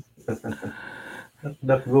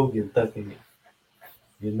 go kita kay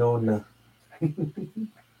you know na.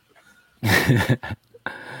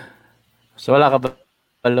 So wala ka ba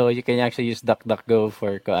follow, you can actually use DuckDuckGo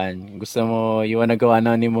for kuan. Gusto mo, you wanna go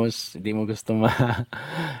anonymous, di mo gusto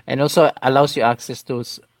and also allows you access to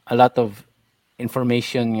a lot of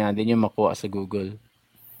information nga din yung makuha sa Google.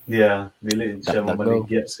 Yeah, dili siya DuckDuckGo.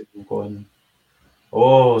 mamaligya sa kuan.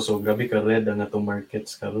 Oh, so gabi ka red ang atong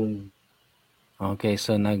markets karon. Okay,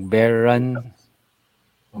 so nag-bear run.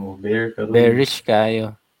 Oh, bear karon. Bearish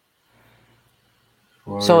kayo.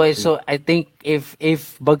 So I think if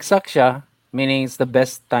bagsak siya, meaning it's the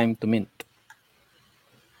best time to mint.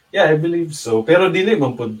 Yeah, I believe so. Pero dili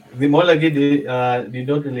man pud. Di mo lagi you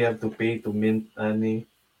don't really have to pay to mint ani.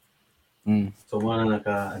 So mo na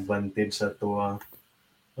naka-advantage sa to.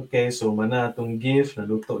 Okay, so mana atong gift,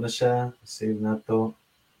 naluto na siya. Save na to.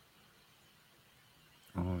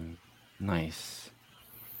 Oh, nice.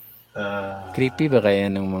 Creepy ba kaya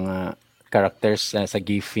ng mga characters sa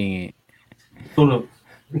gifting? Tulog.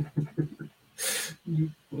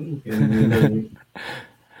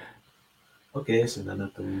 Okay, so na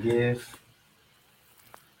natong gift.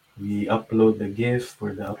 We upload the GIF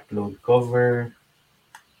for the upload cover.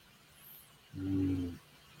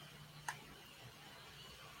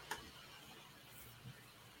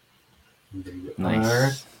 There you nice. are.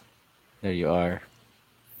 There you are.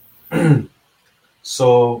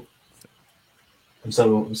 So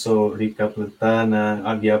recap ta na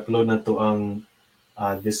agi-upload na to ang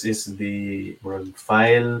this is the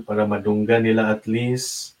file para madunggan nila at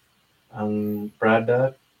least ang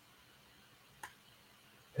product.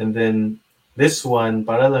 And then this one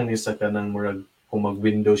para lang ni sa kanang murag kung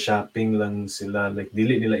mag-window shopping lang sila, like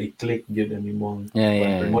dili nila i-click gyud ani mo.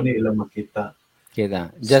 Yeah. Mo ni ila makita.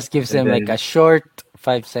 Kita. Just gives them like a short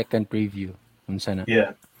 5-second preview. Unsa na?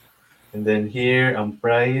 Yeah. And then here,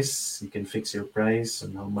 price, you can fix your price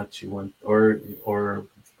on how much you want or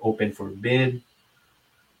open for bid.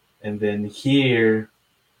 And then here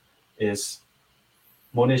is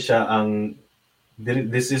muna siya ang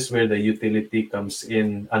this is where the utility comes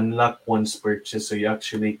in. Unlock once purchase, so you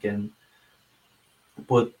actually can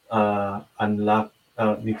put unlock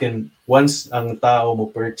you can once ang tao mo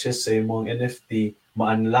purchase sa imong NFT,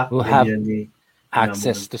 ma-unlock we'll have ni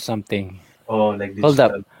access to something. Oh, like digital. Hold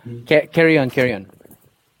up. Carry on.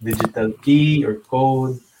 Digital key or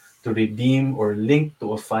code to redeem or link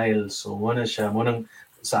to a file. So muna siya munang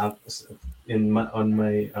sa on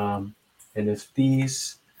my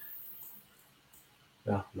NFTs.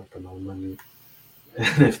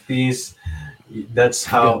 NFTs. That's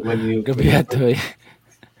how when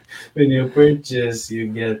you purchase,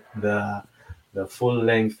 you get the full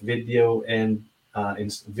length video and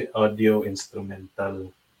audio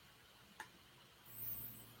instrumental.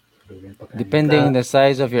 Depending on the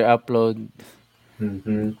size of your upload.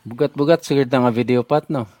 Bugat siguro nga video pat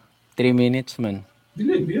no. 3 minutes man.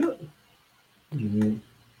 Dili biya.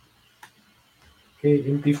 Okay,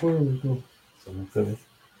 MP4 mo.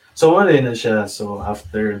 So wala na siya. So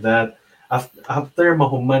after that, after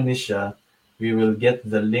mahuman ni siya, we will get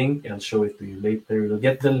the link. I'll show it to you later. We'll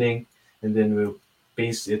get the link and then we'll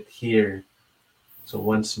paste it here. So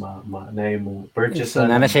once na mo purchase so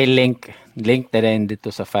na siya link na rin dito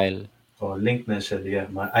sa file. Oh, link na siya diya.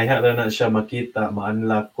 Ay hara na siya makita,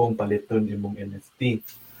 ma-unlock kung paliton imong NFT.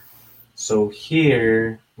 So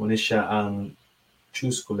here, muna siya ang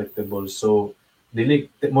choose collectible. So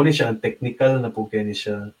muna siya ang technical na po kaya ni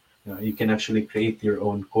siya. You can actually create your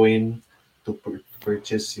own coin to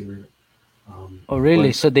purchase your oh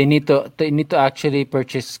really? Coin. So they need to actually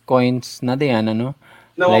purchase coins na diyan ano?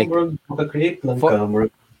 No, like, maka-create lang ka.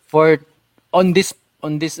 For on the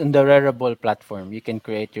Rarible platform, you can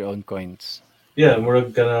create your own coins. Yeah,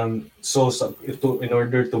 murag kanang so in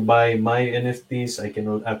order to buy my NFTs, I can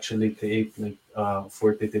actually create like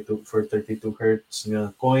 432 hertz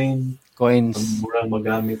nga coin Coins. mura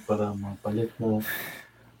magamit para mapalit na.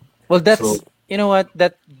 Well, So that's, you know what,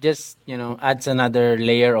 that just, adds another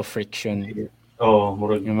layer of friction.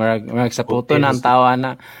 murag Yung marag sa puto okay na na ang tawa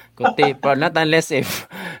na kuti, but not unless if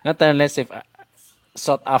not unless if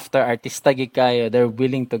sought after artista gid kayo, they're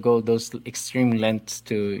willing to go those extreme lengths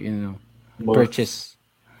to, purchase.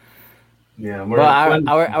 yeah, But murag one.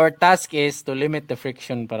 our task is to limit the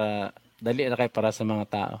friction para dali ra kay para sa mga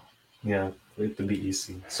tao. Yeah, for it to be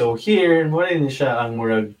easy. So here, mo rin siya ang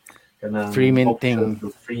murag kanang Free option minting. to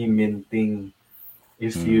free minting.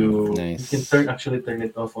 If you can Nice. actually turn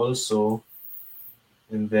it off also.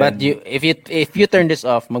 And then But if you turn this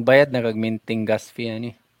off, magbayad na kag minting gas fee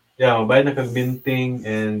ani. yeah, mabayad na kag minting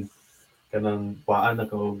and kanang paan na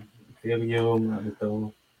kag Ethereum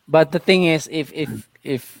ito. But the thing is,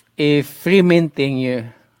 if free minting,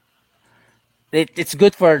 it's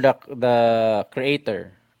good for the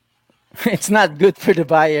creator. It's not good for the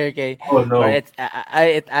buyer, okay? Oh no. Or it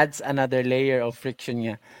adds another layer of friction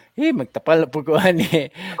nga. Magtapal po ko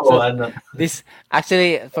ani. Oh, So ano. this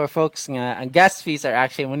actually for folks nga, ang gas fees are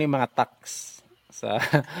actually muna yung mga tax. Sa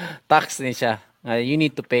tax ni siya. You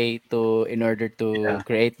need to pay in order to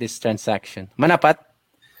create this transaction. Manapat?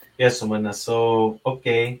 Yes, Sumana. So,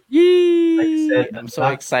 okay. Yee! Like I said, I'm so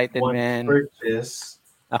excited, one man. purchase.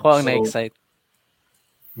 Ako ang So, na-excite.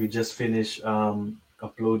 We just finished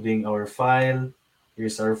uploading our file.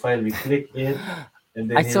 Here's our file. We click it, and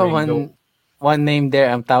then I saw one name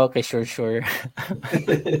there. Ang tawag kay Sure.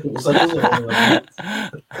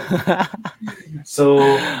 So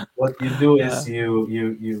what you do is you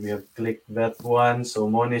have clicked that one. So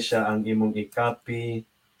mo ni siya ang imong i-copy.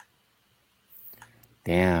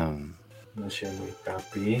 Damn. Mo siya mo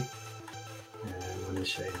i-copy. And mo ni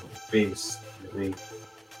siya i-paste. Okay.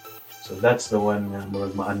 So that's the one na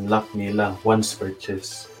ma-unlock nila once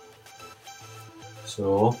purchase.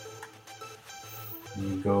 So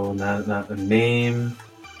you go na name.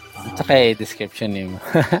 Tsaka description name.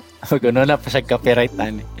 Magano na pa siya copyright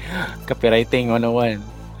ani. Copywriting 101.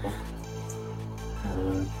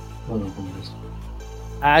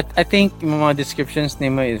 I think yung mga descriptions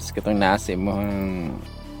nimo is katong nasa mo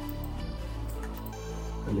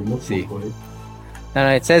see. No,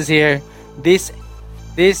 it says here this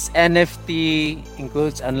NFT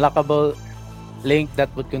includes unlockable link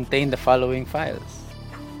that would contain the following files.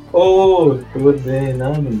 Oh, good day.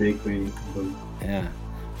 Yeah.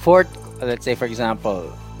 Let's say for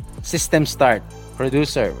example, system start,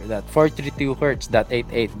 producer, that 432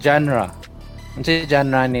 Hz.88, genre. Ano si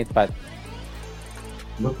genre ni Pat?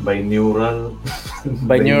 Binaural.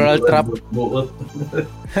 Binaural trap. Buot.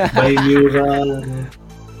 Binaural.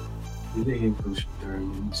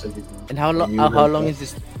 And how long is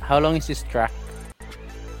this? How long is this track?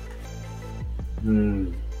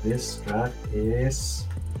 This track is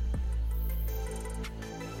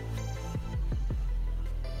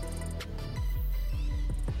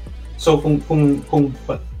so kung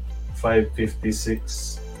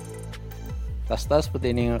 556 tas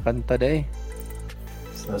puti ni nga kanta day.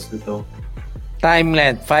 Tas dito. Time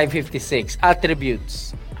length 556.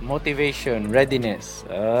 Attributes, motivation, readiness.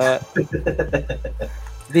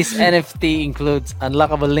 This NFT includes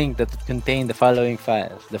unlockable link that would contain the following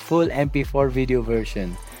files: the full MP4 video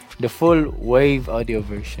version, the full WAV audio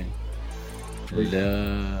version.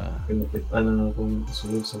 Ano na kung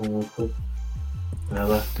sulit sa kung ito.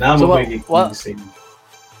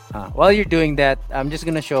 While you're doing that, I'm just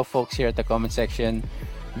gonna show folks here at the comment section.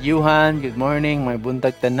 Yuhan, good morning. My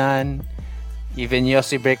buntag tanan. Even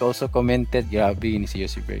Yossi Break also commented. Grabe ni si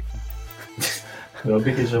Yossi Break.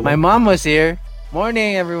 My mom was here.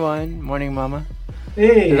 Morning, everyone. Morning, Mama.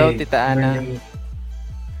 Hey. Hello, Tita Ana.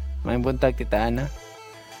 My buntag, Tita Ana.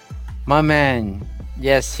 My man.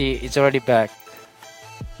 Yes, it's already back.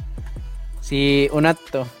 Si Unat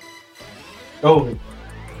to. Oh.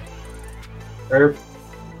 Erp.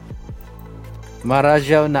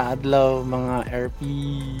 Marajaw na adlaw mga RP.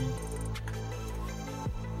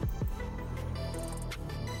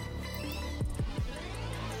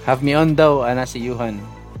 Have me on daw, ana si Yuhan.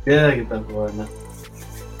 Yeah, kita ko na.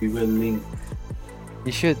 We will link.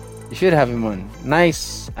 You should have him on.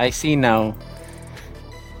 Nice. I see now.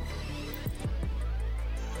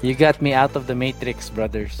 You got me out of the Matrix,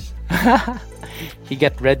 brothers. He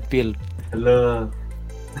got red pilled. Hello.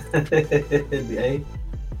 Di ay.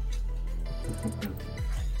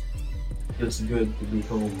 Feels good to be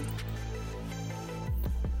home.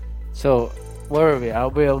 So, where are we? Are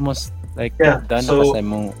we almost Like Yeah. done na ka So sa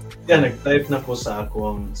imong yeah, nag-type na ko sa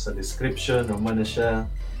akong sa description naman na siya.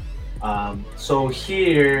 So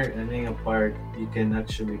here, ano yung part, you can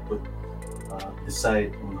actually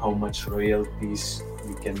decide on how much royalties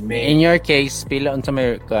you can in make. your case pila unsa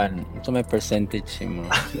may percentage mo?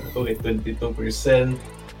 Okay, 22%,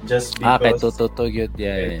 just Kay because tututo gyud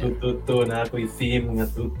yeah. tututo na ako'y theme nga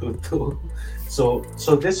tututo. So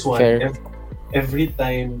this one, Fair. every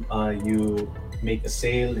time you make a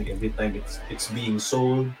sale, like every time it's being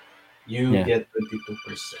sold, you Yeah. get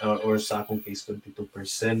 22%, or sa akong case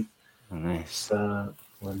 22% Nice. sa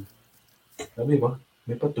one. Sabi ba?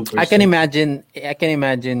 May pa 2%. I can imagine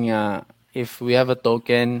nga if we have a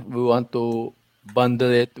token, we want to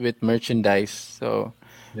bundle it with merchandise. So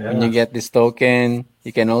when you Yeah. get this token,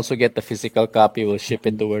 you can also get the physical copy. We'll ship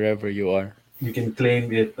it to wherever you are. You can claim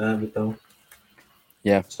it, bitaw.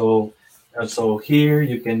 Yeah. So here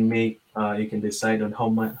you can you can decide on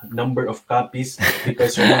how much number of copies,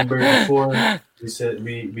 because remember before we said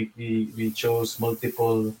we chose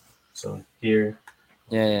multiple. So here,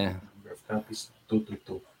 Yeah. number of copies,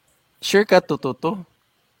 222. Sure ka tututo?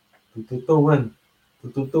 221.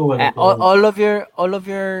 221 ako. All of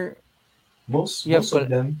your Most you have of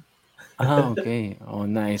them. okay. Oh,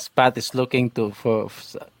 nice. Pat is looking to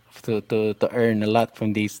earn a lot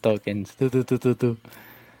from these tokens.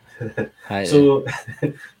 Hi. So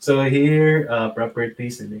here,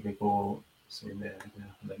 properties, hindi ko, so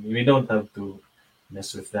we don't have to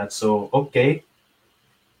mess with that. So okay,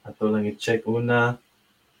 ato lang i-check una.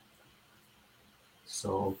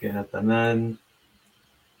 So okay na tanan.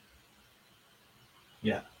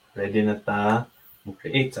 Yeah, ready na ta. We'll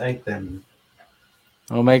create item.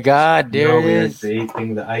 Oh my God, there Now we're is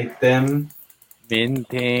creating the item.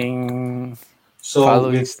 minting So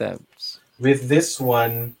following steps. with this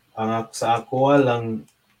one, sa ako lang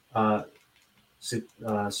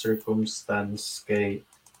circumstance kay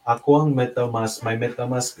ako ang MetaMask, my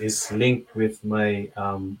MetaMask is linked with my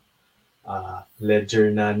Ledger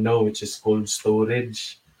Nano, which is cold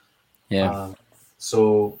storage. Yeah.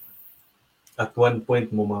 So at one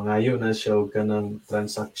point mo mangayo na siya og kanang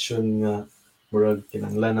transaction nga murag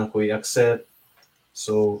kinahanglan ako i-accept.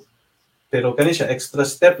 So pero kani siya extra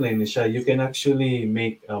step na ni siya. You can actually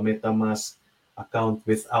make a MetaMask account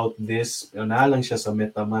without this. Naa lang siya sa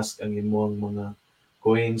MetaMask ang imong mga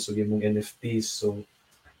coins o imong NFTs. So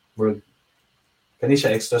murag kani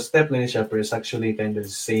siya extra step na ni siya, pero it's actually kind of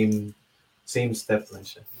same step lang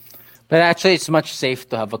siya. But actually, it's much safe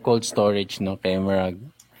to have a cold storage, no, kay murag.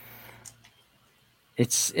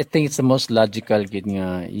 I think it's the most logical gid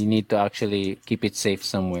nga you need to actually keep it safe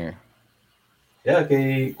somewhere. Yeah,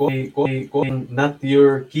 kay not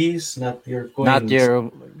your keys, not your coins. Not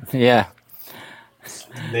your yeah.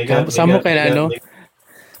 Samo kay ano?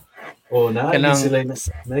 Na sila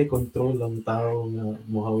na control ang tao nga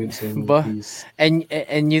mohawid sa keys. And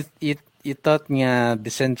you thought nga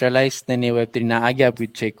decentralized na ni Web3 na agya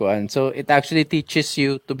with Chekoan. So it actually teaches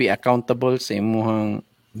you to be accountable sa imong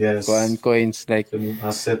coins like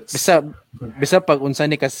assets. Bisa pag unsa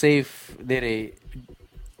ni ka safe dire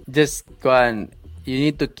just you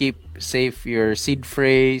need to keep safe your seed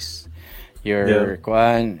phrase, your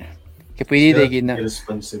kay pwede na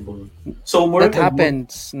irresponsible. So more that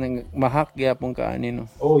happens nang mahak gyapon ka ani no.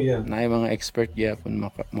 Oh yeah. Na mga expert gyapon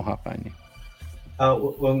mahak ani.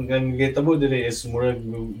 Ang kita mo dire is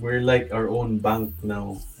we're like our own bank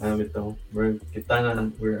now. We're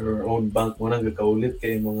our own bank. Mo nang gakaulit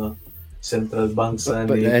kay mga central banks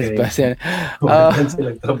ani kay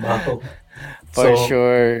sila trabaho. For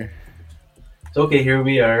sure. So okay, here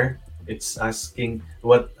we are. It's asking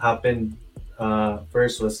what happened.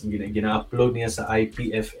 First was gina-upload niya sa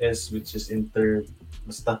IPFS, which is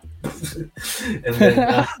basta. And then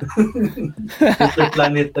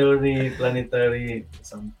interplanetary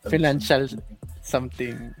financial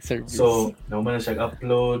something service. So naman na siya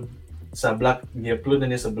upload sa i-upload na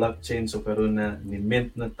niya sa blockchain. So karon na ni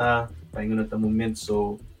mint na ta, paingon na ta mo mint.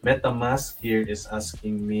 So MetaMask here is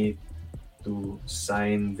asking me to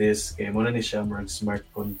sign this kay mo na ni siya mark smart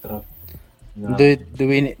contract. Do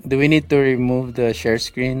we need to remove the share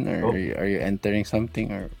screen or are you entering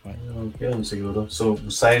something or what? Okay, siguro. So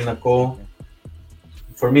sign ako.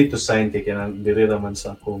 For me to sign kay kanang diri raman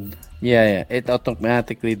sa akong. Yeah, it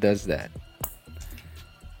automatically does that.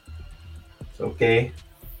 So, okay.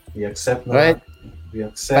 We accept na. Right. We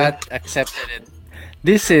accept. Pat accepted it.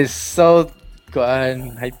 This is so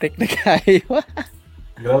high tech na kayo.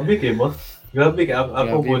 Grabe kay mo. Grabe ka,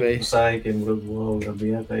 ako po usahay kay murag wow, grabe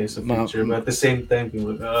yan tayo sa future. But at the same time,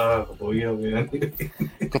 kapuya ko yan.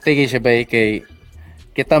 Kutigi siya ba kay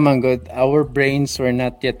kita man good, our brains were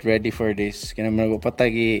not yet ready for this. Kaya naman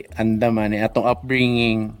patagi andaman atong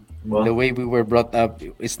upbringing, the Ba? way we were brought up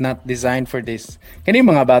is not designed for this. Kani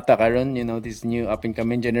mga bata karon, these new up and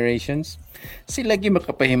coming generations, sila gi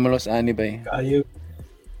makapahimulos ani ba? Kayo.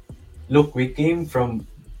 Look, we came from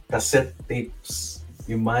cassette tapes.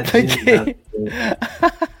 Imagine that. Okay.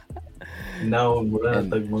 Now, mura And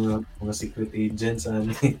tag mga secret agents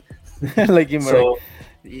ani. like you So,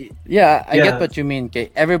 yeah, I get yeah, what you mean. Kay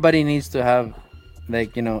everybody needs to have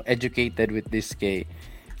like educated with this. Kay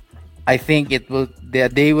I think the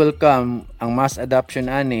day will come ang mass adoption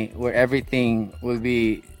ani where everything will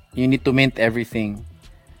be, you need to mint everything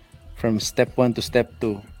from step 1 to step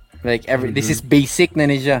 2. Like this is mhm, basic na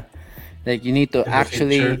niya. Like you need to in the future.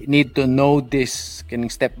 actually need to know this kaning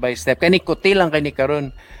step by step. Kani kuti lang kani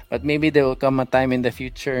karon, but maybe there will come a time in the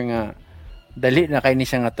future nga dali na kay ni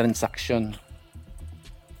siya nga transaction,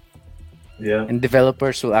 Yeah. and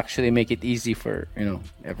developers will actually make it easy for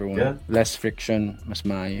everyone. Yeah. Less friction, mas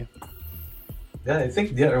maayo. Yeah, I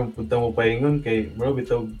think di aron punta mo paingon kay bro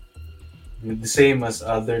bitaw the same as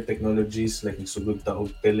other technologies like sugod ta og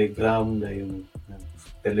Telegram na yung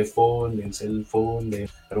telephone and cellphone na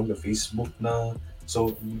karon ga Facebook na.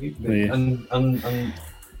 So Yeah. ang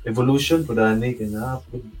evolution po dani kay na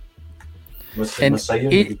mas And masayon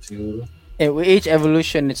gid siguro. with each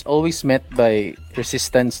evolution, it's always met by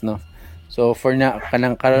resistance, no? So for na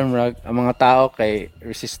kanang karon murag ang mga tao kay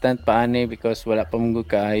resistant pa ani because wala pa mong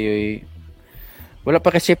kaayoy, wala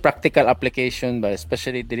pa kasi practical application ba,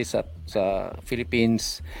 especially diri sa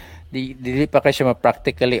Philippines. Dili pa kasi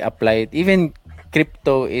ma-practically applied. Even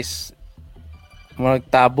crypto is murag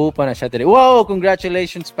tabu pa na siya diri. Wow,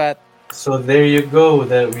 congratulations Pat. So there you go,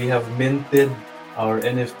 that we have minted our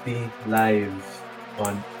NFT live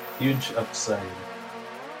on Huge Upside.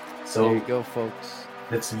 There So you go, folks.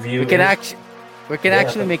 let's We view can it. actually we can Yeah.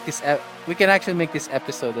 actually make this we can actually make this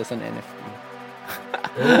episode as an NFT.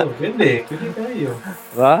 Oh, pwede tayo.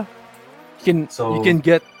 Ba? You So can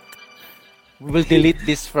get, we will delete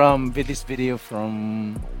this video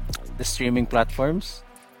from the streaming platforms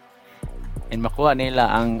and makuha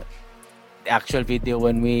nila ang actual video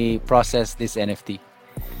when we process this NFT.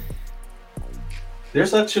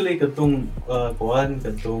 there's actually katong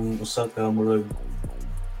katong usa ka murag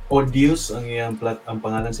Audius ang ang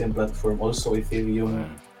pangalan sa iyang platform, also Ethereum,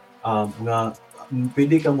 nga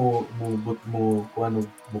pwede ka mo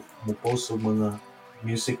post og mga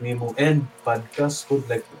music nimo and podcast food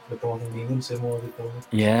like katong ningon sa mo dito.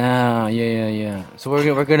 Yeah. So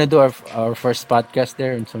we're gonna do our first podcast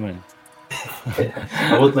there and so man.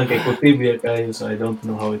 Abot na kay Kutibia kayo, so I don't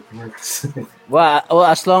know how it works. Well,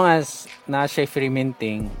 as long as na siya free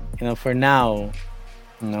minting, for now,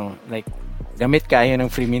 like gamit kayo ng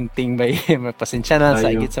free minting by pasensya na sa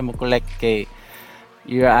Ayo. igit sa mo collect kay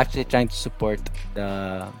you're actually trying to support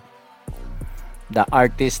the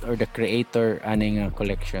artist or the creator aning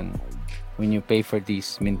collection when you pay for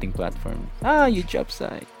these minting platforms. Huge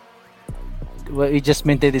upside. Well, we just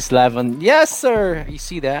minted this live on. Yes, sir. You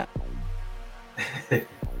see that?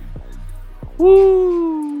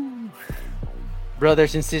 Woo!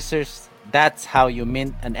 Brothers and sisters, that's how you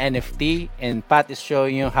mint an NFT, and Pat is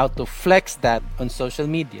showing you how to flex that on social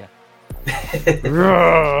media.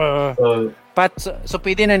 So, Pat, so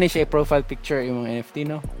pwede na ni siya i-profile picture yung NFT,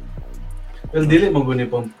 no? well, dili man guni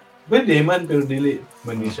pang pwede man, pero dili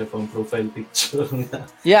man ni siya pang profile picture nga.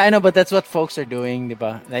 Yeah, I know, but that's what folks are doing, di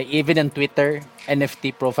ba? Like even on Twitter,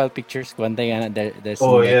 NFT profile pictures, kwanta yan, there's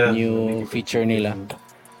Oh, that yeah. new feature nila.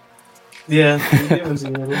 Yeah, hindi man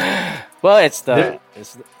siguro. Well, it's There-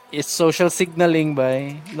 it's social signaling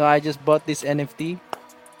by, no, I just bought this NFT.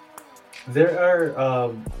 There are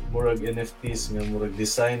murag NFTs nga murag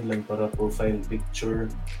design lang para profile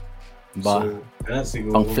picture. Ba, So,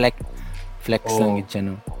 siguro. pang flex Oh. lang yun siya,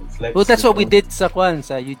 no? Flex Well, that's what we ito. did sa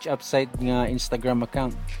Huge Upside nga Instagram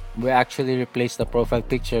account. We actually replaced the profile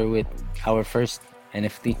picture with our first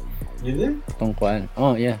NFT. You did? Itong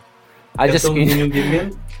Oh, yeah. I just Katong inyong ganyan?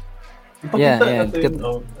 Yeah, Ipakita yeah. nato yun.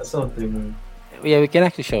 Oh, asaw ito yun. Yeah, we can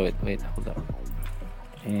actually show it. Wait, hold up.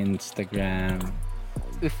 Instagram.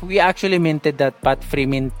 If we actually minted that Pat free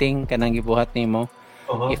minting kanang gibuhat nimo,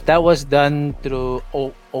 Uh-huh. if that was done through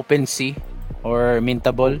OpenSea or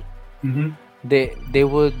Mintable, Mhm. they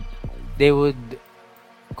would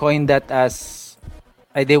coin that as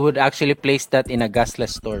they would actually place that in a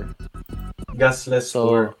gasless store. Gasless So,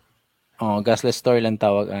 store. gasless store lang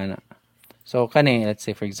tawag ana. So kani, let's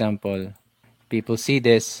say for example, people see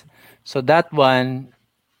this. So that one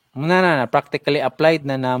na practically applied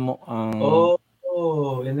na namo ang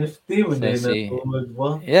Oh, NFT mo so na say, natulog mo.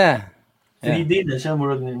 yeah. 3D na siya,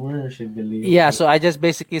 murag na siya gali. Yeah, so I just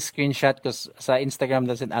basically screenshot because sa Instagram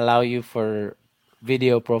doesn't allow you for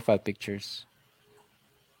video profile pictures.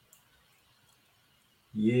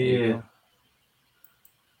 There you Yeah. go.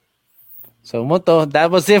 So Moto, that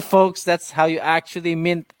was it, folks. That's how you actually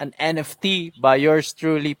mint an NFT by yours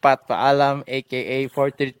truly, Pat Paalam, aka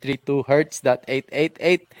 4332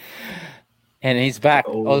 Hertz.888. And he's back.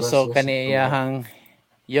 Oras Also, na siya. kaniyahang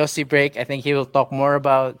Yossi Break. I think he will talk more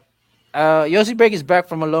about. Yossi Break is back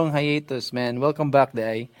from a long hiatus, man. Welcome back,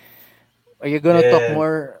 Day. Are you gonna talk Yeah.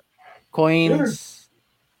 more coins?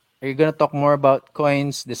 Are you gonna talk more about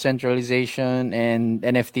coins, decentralization, and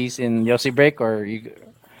NFTs in Yossi Break, or you?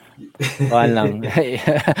 Kuan lang.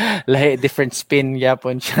 Lahi, different spin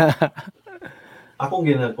yapon siya. Akong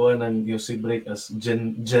ginagawa ng Yossi Break as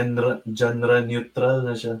genre neutral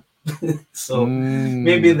na siya. So,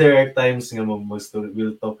 maybe there are times nga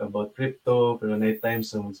we'll talk about crypto, pero may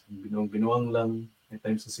times na binuang lang, may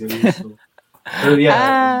times na seryoso. Pero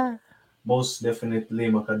yeah, most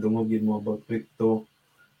definitely makadungogin mo about crypto.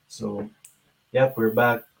 So, yeah, we're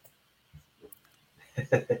back.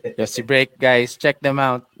 Yossi Break, guys, check them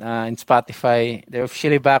out in Spotify. They're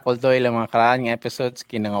officially back, although ilang mga karaan episodes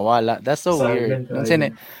kinangawala. That's so weird.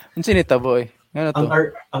 Unsin itabo eh. Ano to?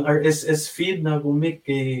 Ang RSS feed na gumik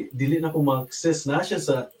kay dili na ko ma-access na siya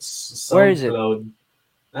sa Where is it? SoundCloud.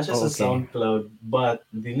 Na siya sa Okay. SoundCloud, but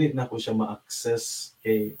dili na ko siya ma-access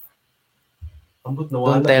kay ambot na Don't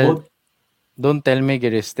wala. tell- Don't tell me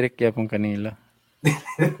gi-restrict yapon kanila.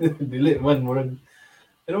 Dili man murag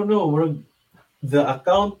I don't know, murag the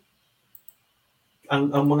account ang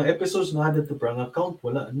mga episodes na ada to ang account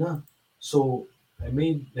wala na. So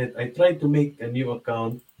I tried to make a new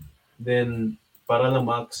account then para lang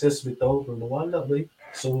ma-access bitaw pero nawala ba.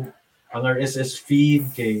 So ang RSS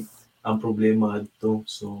feed kay ang problema adto.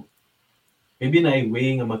 So maybe na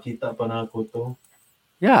way nga makita pa na ako to.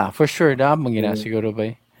 Yeah, for sure. Dapat Yeah. siguro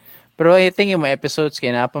ba eh. Pero I think yung mga episodes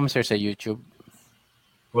kinapa mo sir sa YouTube.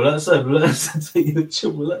 Wala sa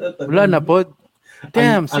YouTube, wala na. Wala na po.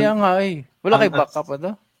 Damn, Ang- siya nga eh. Wala kay ang- backup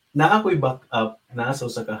to? Na ako'y backup na sa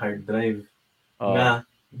ka hard drive Oh. na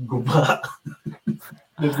guba.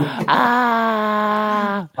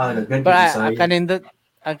 Nagganti Pero sa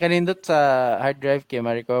ang kanindot sa hard drive kay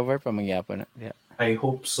ma-recover pa mangyapon na. Yeah. I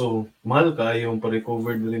hope so. Mahal ka yung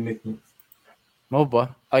pa-recover limit mo. Mo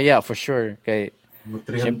ba? Oh yeah, for sure. Kay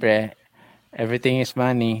syempre everything is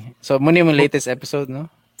money. So muna yung latest episode, no?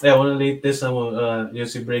 Yeah, one latest mo yung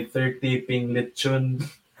si Break 30 ping lechon.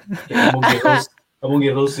 Among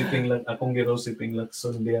gi-roast si ping lang, akong gi-roast si ping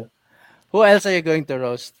lakson dia. Who else are you going to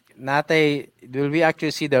roast? Natay, will we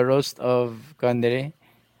actually see the roast of Condere?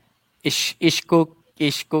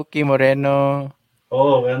 Ishkuki Moreno,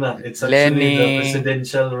 Oh, kana. It's actually Lenny. the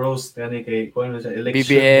presidential roast kani kay kuan siya election.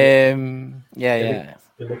 BBM. Yeah.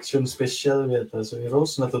 Election special yata. So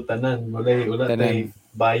i-roast na to tanan. Wala Tanan. tay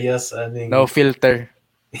bias aning No filter.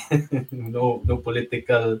 no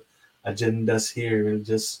political agendas here. We'll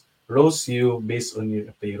just roast you based on your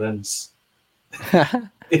appearance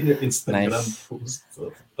in your Instagram Nice. post.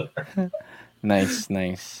 So,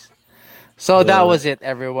 Nice. So that was it,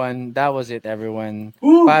 everyone.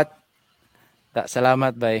 Woo! Pat,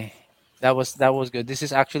 salamat bay. That was good. This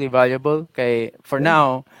is actually valuable kay for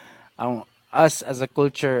now, ang us as a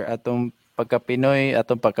culture atong pagka-Pinoy,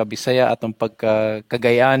 atong pagka-Bisaya, atong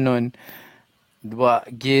pagka-Cagayanon, diba,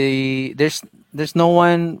 there's no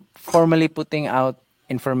one formally putting out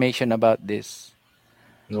information about this.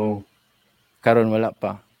 No. Karon wala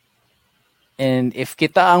pa. And if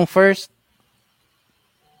kita ang first,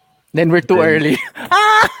 then we're too Then- early.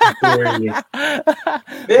 Too early.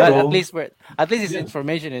 But Pero, at least this Yeah.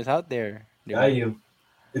 information is out there. Diba? ayo.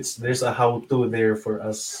 There's a how-to there for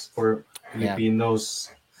us, for Yeah. Filipinos.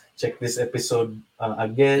 Check this episode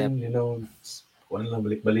again, kuan lang,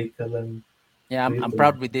 balik-balik ka lang. Yeah, I'm Dito.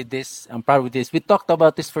 proud we did this. We talked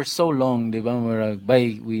about this for so long, diba?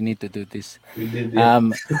 We need to do this. We did it.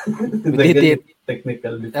 We did it.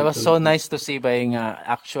 Technical That was so difficulty. nice to see by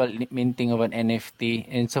actual minting of an NFT.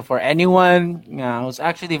 And so for anyone who's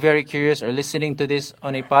actually very curious or listening to this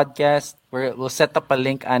on a podcast, we'll set up a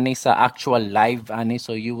link ani sa actual live ani,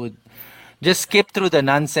 so you would just skip through the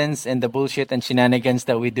nonsense and the bullshit and shenanigans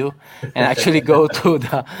that we do and actually go to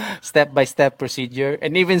the step-by-step procedure.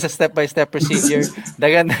 And even sa step-by-step procedure,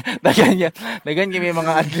 dagan may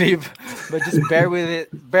mga adlib. But just bear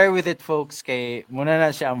with it, folks, kay muna na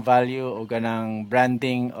siya ang value o ganang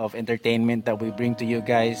branding of entertainment that we bring to you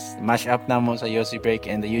guys. Mash up na mo sa Yossi Break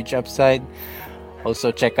and the YouTube side. Also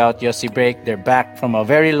check out Yossi Break. They're back from a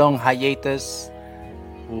very long hiatus.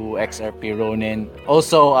 XRP Ronin.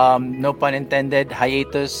 Also, no pun intended,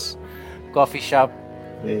 hiatus coffee shop.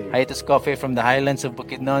 Hey. Hiatus Coffee from the highlands of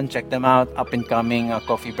Bukidnon. Check them out. Up and coming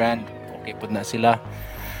coffee brand. Okay po na sila.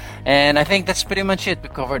 And I think that's pretty much it. We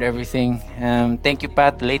covered everything. Thank you,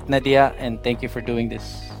 Pat. Late Nadia, and thank you for doing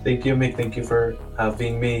this. Thank you, Mick. Thank you for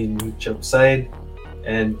having me in YouTube side.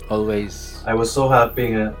 And always. I was so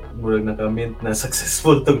happy nga murag nakamint na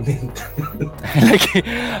successful tong mint. Like,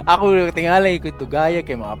 ako tingalay ko dugaya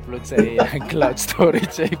kay ma-upload sa cloud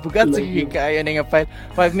storage ay bugat sa kaya na nga file.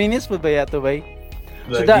 5 minutes po ba yato bay?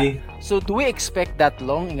 So do we expect that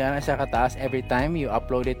long nga sa kataas every time you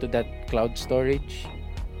upload it to that cloud storage?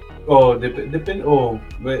 Oh, depend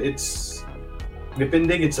but it's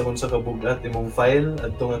depende gid sa kung sa kabugat imong file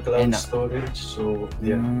adto nga cloud storage. So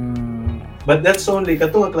yeah. But that's only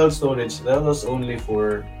kato nga cloud storage. That was only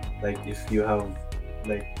for like if you have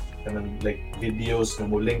like kanang like videos na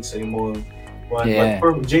mo link sa imong one. But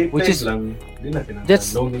for JPEG lang di na kinahanglan.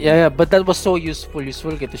 That's but that was so useful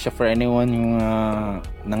kito siya for anyone yung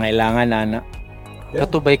nangailangan na. Yeah.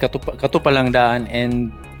 Kato pa lang daan,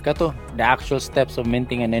 and kato the actual steps of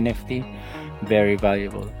minting an NFT very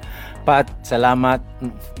valuable. Pat, salamat.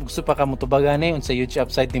 Gusto pa ka mo tubagan unsa huge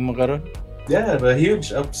upside nimo karon? Yeah, the huge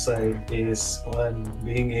upside is one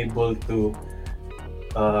being able to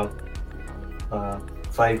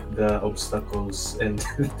fight the obstacles and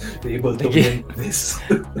be able to win this.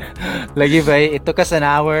 Lagi ba ito ka sa an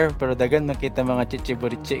hour pero dagan nakita mga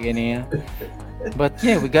chichiburichi ganiya. But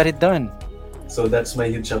yeah, we got it done. So that's my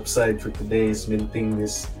huge upside for today is minting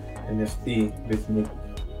this NFT with me.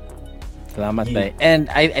 Salamat tayo. And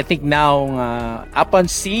I think now upon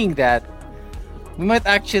seeing that we might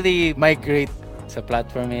actually migrate sa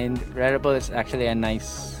platform, and Rarible is actually a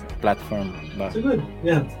nice platform. It's good.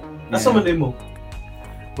 Yeah. Asa man mo?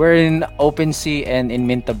 We're in OpenSea and in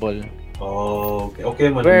Mintable. Oh, okay. Okay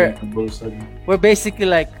man. We're basically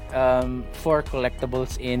like 4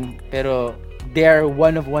 collectibles in, pero they're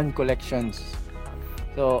one of one collections.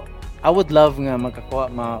 So I would love nga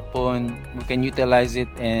makakuha mapon, we can utilize it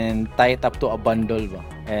and tie it up to a bundle ba,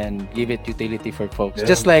 and give it utility for folks. Yeah.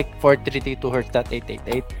 Just like for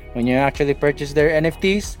 332Hertz.888, when you actually purchase their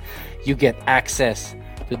NFTs, you get access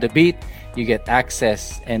to the beat, you get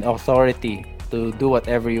access and authority to do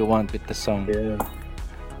whatever you want with the song. Yeah.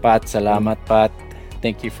 Pat, salamat Pat.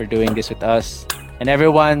 Thank you for doing this with us. And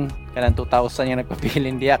everyone, kanang 2,000 yung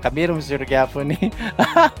nagpapilin diya. Kabirum sur gyapon ni.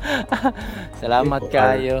 Salamat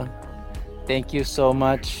kayo. Thank you so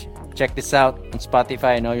much. Check this out on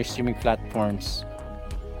Spotify and all your streaming platforms.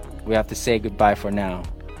 We have to say goodbye for now.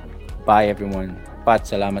 Bye everyone. Pat,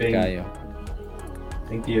 salamat kayo.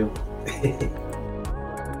 Thank you.